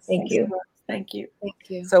Yes. Thank you. Thank you. Thank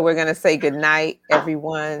you. So we're going to say good night,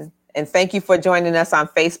 everyone. And thank you for joining us on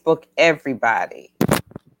Facebook, everybody.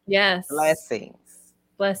 Yes. Blessings.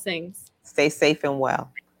 Blessings. Stay safe and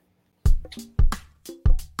well.